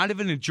from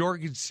Donovan and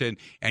Jorgensen,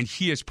 and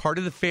he is part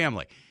of the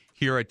family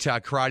here at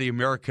Karate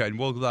America, and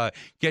we'll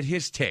get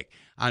his take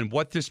on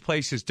what this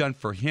place has done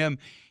for him,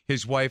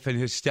 his wife, and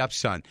his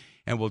stepson.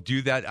 And we'll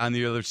do that on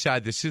the other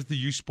side. This is the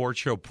Youth Sports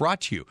Show,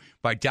 brought to you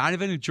by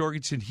Donovan and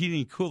Jorgensen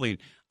Heating and Cooling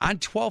on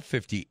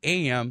 1250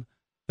 AM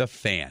The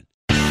Fan.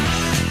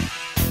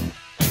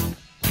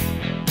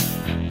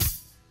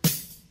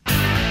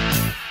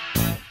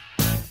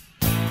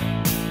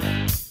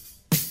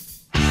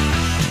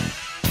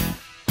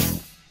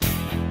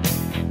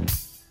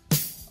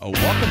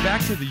 Welcome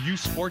back to the Youth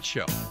Sports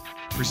Show,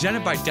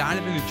 presented by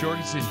Donovan and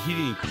Jorgensen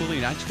Heating and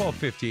Cooling on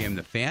 1250 AM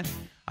The Fan.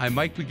 I'm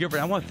Mike McGivern.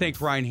 I want to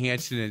thank Ryan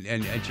Hansen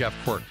and Jeff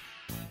Quirk.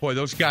 Boy,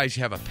 those guys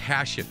have a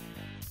passion.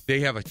 They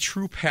have a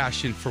true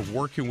passion for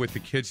working with the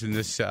kids in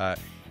this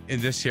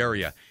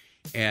area.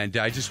 And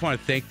I just want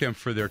to thank them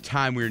for their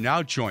time. We are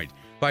now joined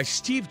by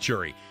Steve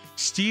Jury.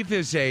 Steve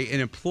is an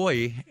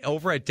employee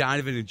over at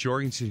Donovan and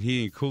Jorgensen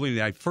Heating and Cooling.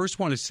 And I first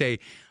want to say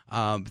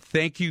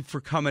thank you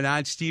for coming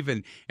on, Steve,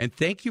 and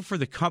thank you for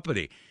the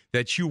company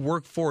that you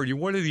work for. You're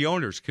one of the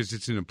owners, because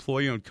it's an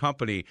employee-owned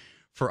company,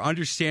 for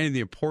understanding the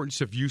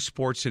importance of youth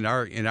sports in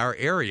our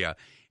area,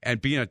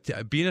 and being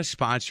a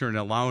sponsor and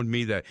allowing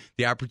me the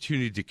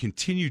opportunity to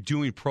continue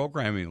doing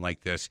programming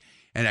like this.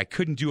 And I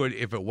couldn't do it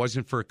if it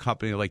wasn't for a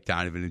company like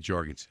Donovan and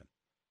Jorgensen.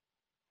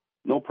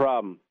 No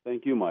problem.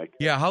 Thank you, Mike.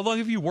 Yeah, how long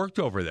have you worked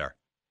over there?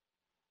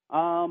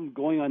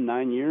 Going on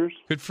 9 years.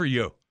 Good for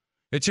you.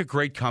 It's a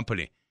great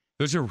company.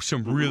 Those are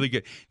some really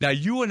good. Now,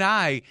 you and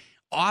I,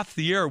 off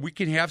the air, we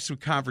can have some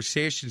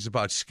conversations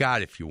about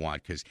Scott if you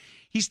want, because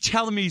he's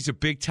telling me he's a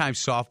big-time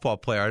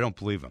softball player. I don't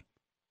believe him.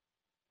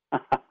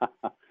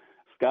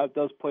 Scott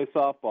does play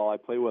softball. I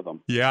play with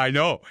him. Yeah, I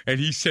know. And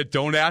he said,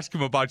 don't ask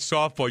him about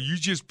softball. You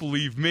just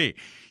believe me.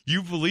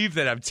 You believe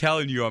that I'm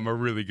telling you I'm a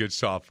really good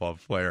softball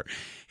player.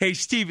 Hey,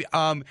 Steve,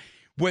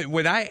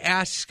 when I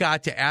asked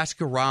Scott to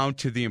ask around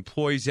to the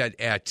employees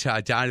at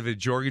Donovan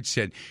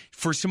Jorgensen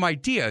for some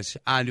ideas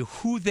on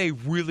who they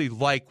really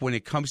like when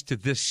it comes to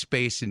this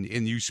space in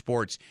youth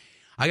sports,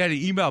 I got an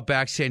email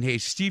back saying, hey,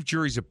 Steve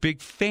Jury's a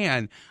big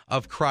fan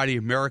of Karate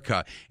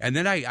America. And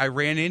then I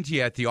ran into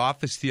you at the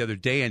office the other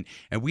day,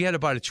 and we had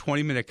about a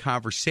 20-minute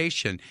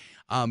conversation.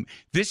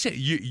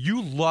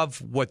 You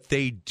love what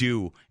they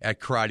do at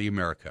Karate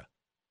America.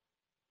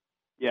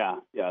 Yeah,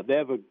 they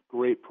have a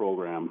great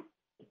program.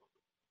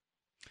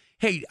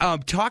 Hey,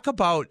 talk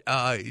about,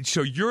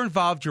 so you're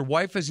involved, your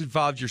wife is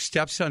involved, your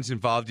stepson's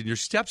involved, and your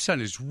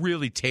stepson is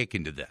really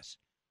taken to this.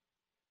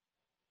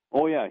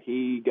 Oh, yeah.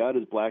 He got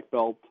his black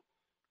belt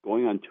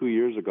going on 2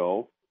 years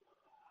ago.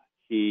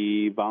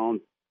 He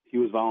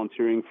was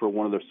volunteering for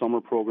one of their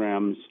summer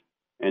programs,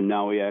 and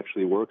now he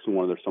actually works in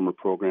one of their summer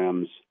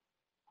programs.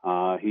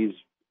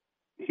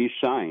 He's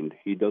shined.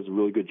 He does a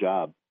really good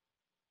job.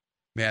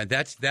 Man,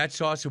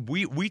 that's awesome.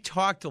 We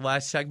talked the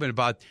last segment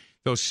about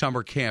those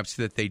summer camps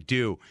that they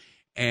do,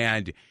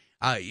 and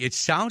it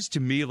sounds to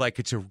me like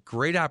it's a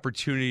great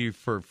opportunity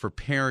for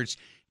parents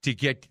to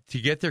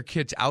get their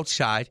kids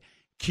outside,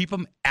 keep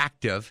them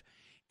active,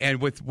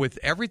 and with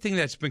everything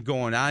that's been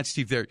going on,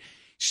 Steve, there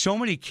so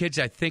many kids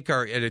I think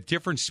are at a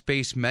different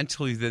space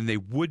mentally than they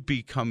would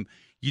be come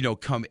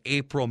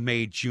April,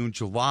 May, June,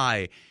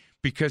 July,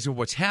 because of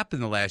what's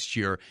happened the last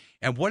year.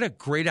 And what a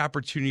great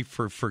opportunity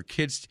for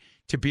kids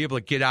to be able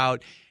to get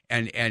out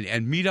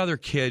and meet other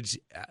kids,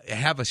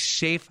 have a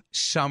safe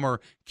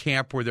summer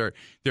camp where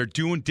they're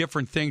doing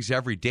different things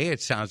every day,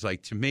 it sounds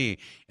like to me.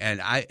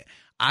 And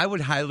I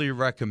would highly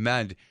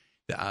recommend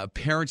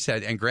parents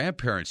and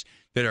grandparents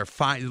that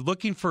are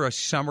looking for a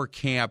summer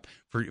camp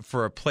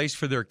for a place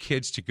for their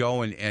kids to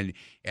go and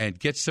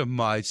get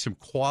some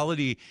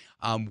quality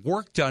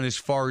work done as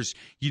far as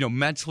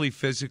mentally,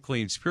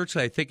 physically, and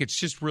spiritually. I think it's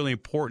just really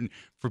important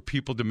for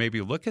people to maybe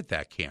look at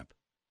that camp.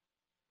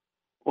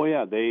 Oh,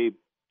 yeah. They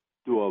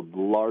do a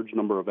large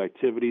number of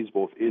activities,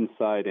 both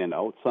inside and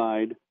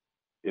outside.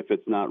 If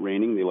it's not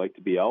raining, they like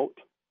to be out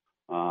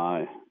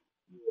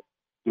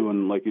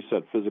doing, like you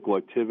said, physical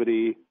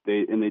activity.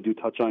 They do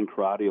touch on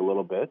karate a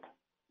little bit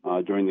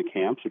during the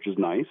camps, which is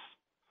nice.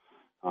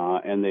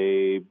 And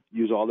they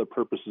use all the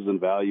purposes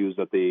and values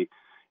that they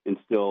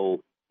instill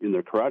in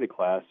their karate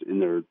class in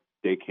their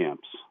day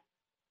camps.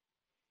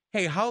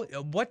 Hey,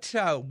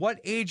 what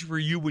age were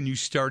you when you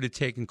started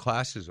taking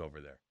classes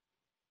over there?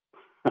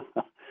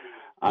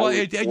 Well,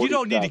 you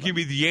don't need to give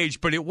me the age,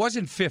 but it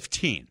wasn't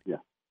 15. Yeah.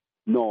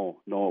 No,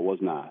 it was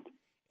not.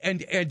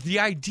 And the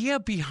idea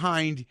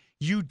behind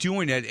you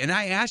doing it, and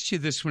I asked you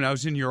this when I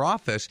was in your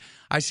office.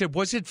 I said,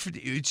 was it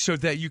so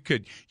that you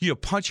could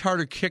punch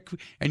harder, kick?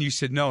 And you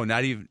said, no,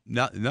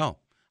 no.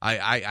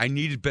 I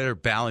needed better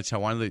balance. I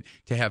wanted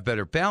to have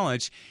better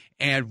balance.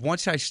 And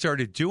once I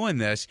started doing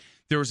this,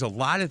 there was a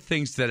lot of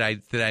things that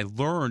I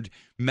learned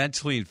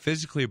mentally and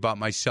physically about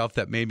myself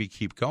that made me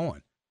keep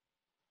going.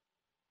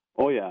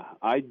 Oh, yeah.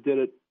 I did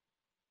it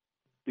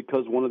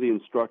because one of the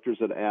instructors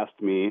had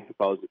asked me if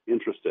I was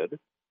interested.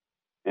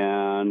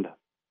 And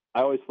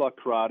I always thought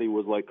karate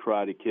was like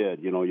Karate Kid.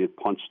 You'd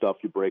punch stuff,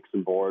 you break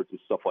some boards and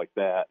stuff like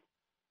that.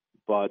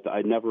 But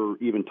I never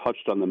even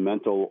touched on the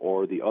mental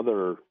or the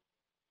other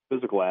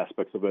physical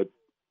aspects of it,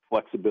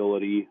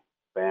 flexibility,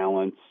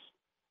 balance.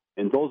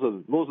 And those are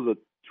the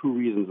two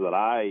reasons that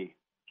I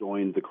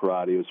joined the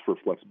karate, was for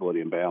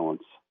flexibility and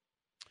balance.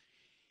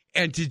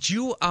 And did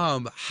you,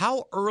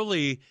 how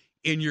early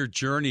in your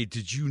journey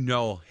did you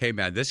know, hey,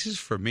 man, this is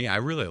for me. I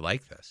really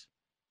like this?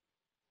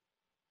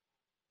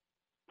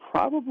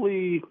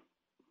 Probably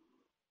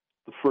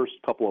the first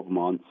couple of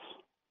months.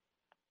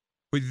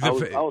 I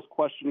was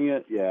questioning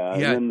it, yeah.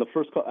 And then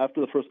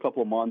after the first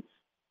couple of months,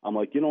 I'm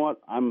like, you know what?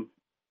 I'm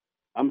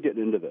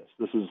getting into this.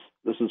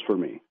 This is for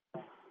me.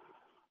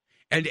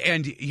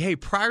 And hey,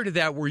 prior to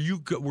that, were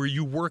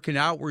you working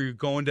out? Were you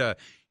going to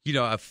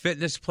a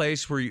fitness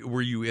place? Were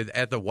you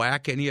at the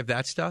WAC? Any of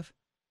that stuff?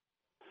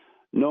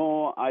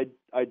 No, I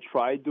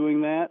tried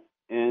doing that,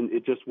 and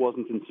it just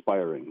wasn't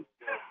inspiring.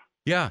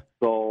 Yeah.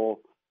 So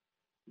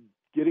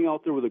getting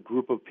out there with a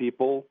group of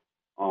people,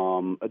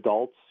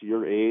 adults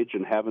your age,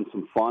 and having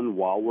some fun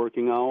while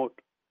working out,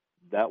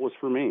 that was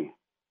for me.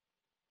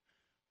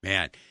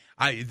 Man,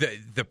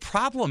 the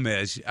problem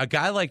is a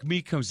guy like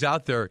me comes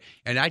out there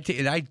and I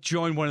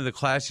join one of the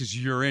classes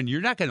you're in.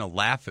 You're not going to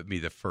laugh at me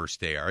the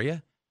first day, are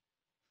you?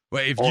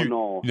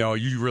 Well, no,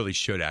 you really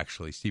should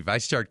actually, Steve. I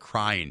start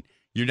crying.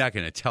 You're not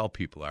going to tell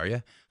people, are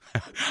you?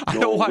 I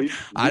don't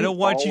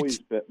want you.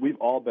 We've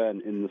all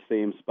been in the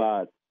same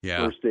spot.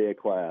 Yeah. First day of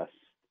class.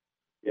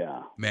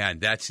 Yeah. Man,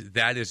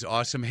 that is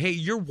awesome. Hey,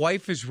 your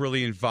wife is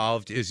really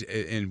involved as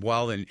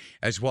well,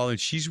 and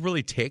she's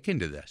really taken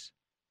to this.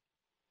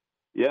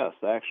 Yes,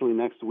 actually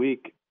next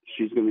week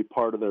she's going to be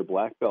part of their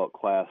black belt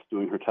class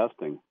doing her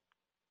testing.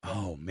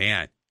 Oh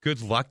man,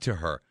 good luck to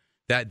her.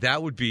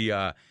 That would be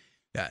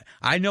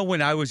I know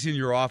when I was in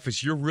your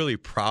office, you're really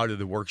proud of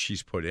the work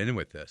she's put in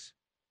with this.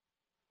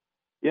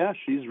 Yeah,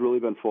 she's really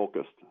been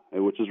focused,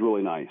 which is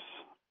really nice.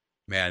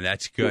 Man,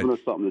 that's good. Giving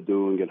her something to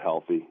do and get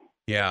healthy.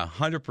 Yeah,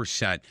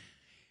 100%.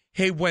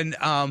 Hey, when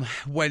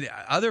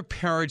other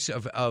parents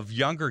of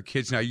younger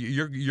kids, now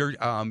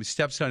your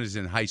stepson is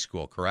in high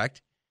school,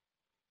 correct?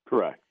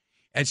 Correct.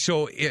 And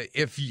so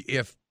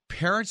if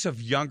parents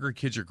of younger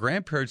kids or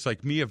grandparents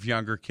like me of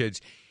younger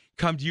kids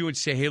come to you and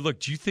say, hey,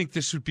 look, do you think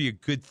this would be a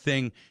good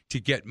thing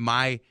to get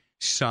my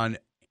son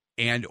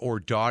and or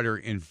daughter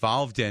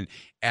involved in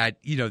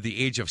at,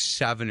 the age of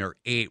 7 or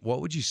 8,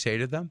 what would you say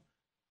to them?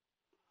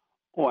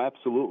 Oh,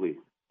 absolutely.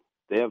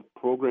 They have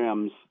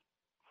programs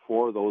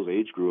for those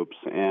age groups.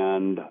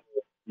 And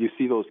you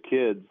see those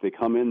kids, they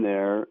come in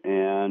there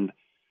and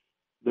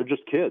they're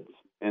just kids.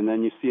 And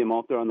then you see them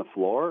out there on the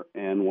floor.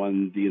 And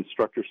when the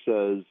instructor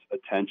says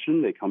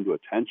attention, they come to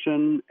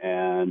attention.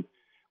 And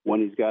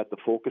when he's got the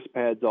focus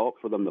pads out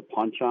for them to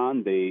punch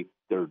on, they're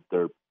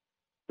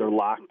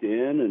locked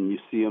in, and you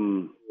see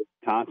them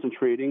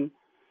concentrating.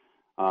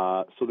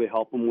 So they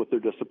help them with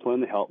their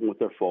discipline, they help them with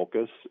their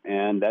focus,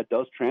 and that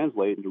does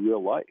translate into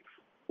real life.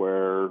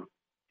 Where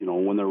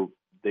when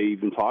they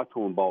even talk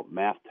to them about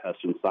math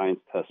tests and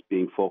science tests,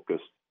 being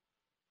focused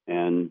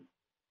and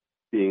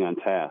being on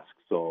task.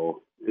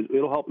 So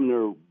it'll help in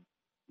their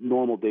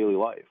normal daily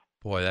life.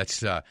 Boy,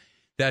 that's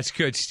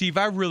good. Steve,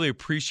 I really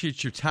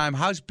appreciate your time.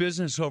 How's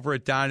business over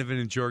at Donovan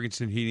and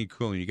Jorgensen Heating and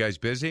Cooling? You guys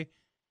busy?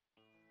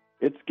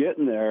 It's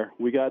getting there.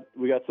 We got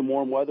some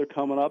warm weather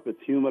coming up. It's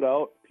humid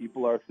out.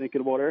 People are thinking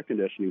about air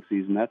conditioning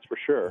season, that's for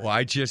sure. Well,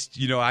 I'm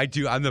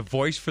the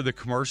voice for the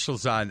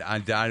commercials on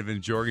Donovan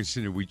and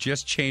Jorgensen, and we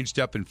just changed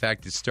up. In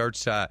fact, it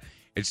starts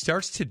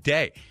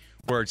today,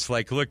 where it's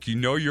like, look,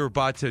 you're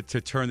about to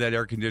turn that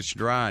air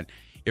conditioner on.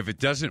 If it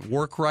doesn't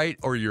work right,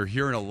 or you're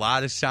hearing a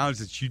lot of sounds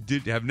that you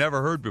have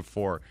never heard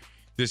before,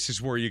 this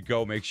is where you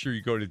go. Make sure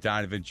you go to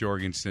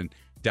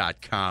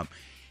DonovanJorgensen.com.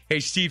 Hey,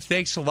 Steve,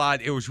 thanks a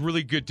lot. It was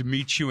really good to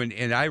meet you,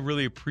 and I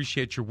really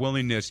appreciate your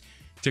willingness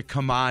to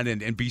come on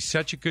and be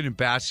such a good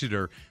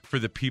ambassador for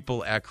the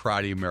people at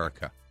Karate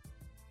America.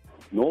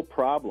 No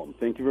problem.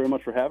 Thank you very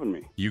much for having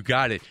me. You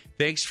got it.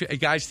 Thanks,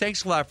 guys.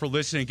 Thanks a lot for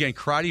listening. Again,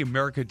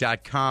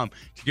 KarateAmerica.com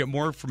to get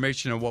more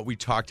information on what we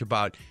talked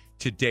about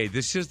today.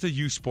 This is the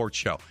Youth Sports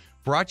Show,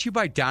 brought to you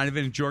by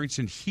Donovan and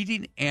Jorgensen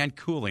Heating and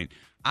Cooling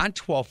on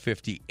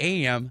 1250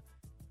 AM,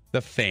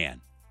 The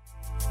Fan.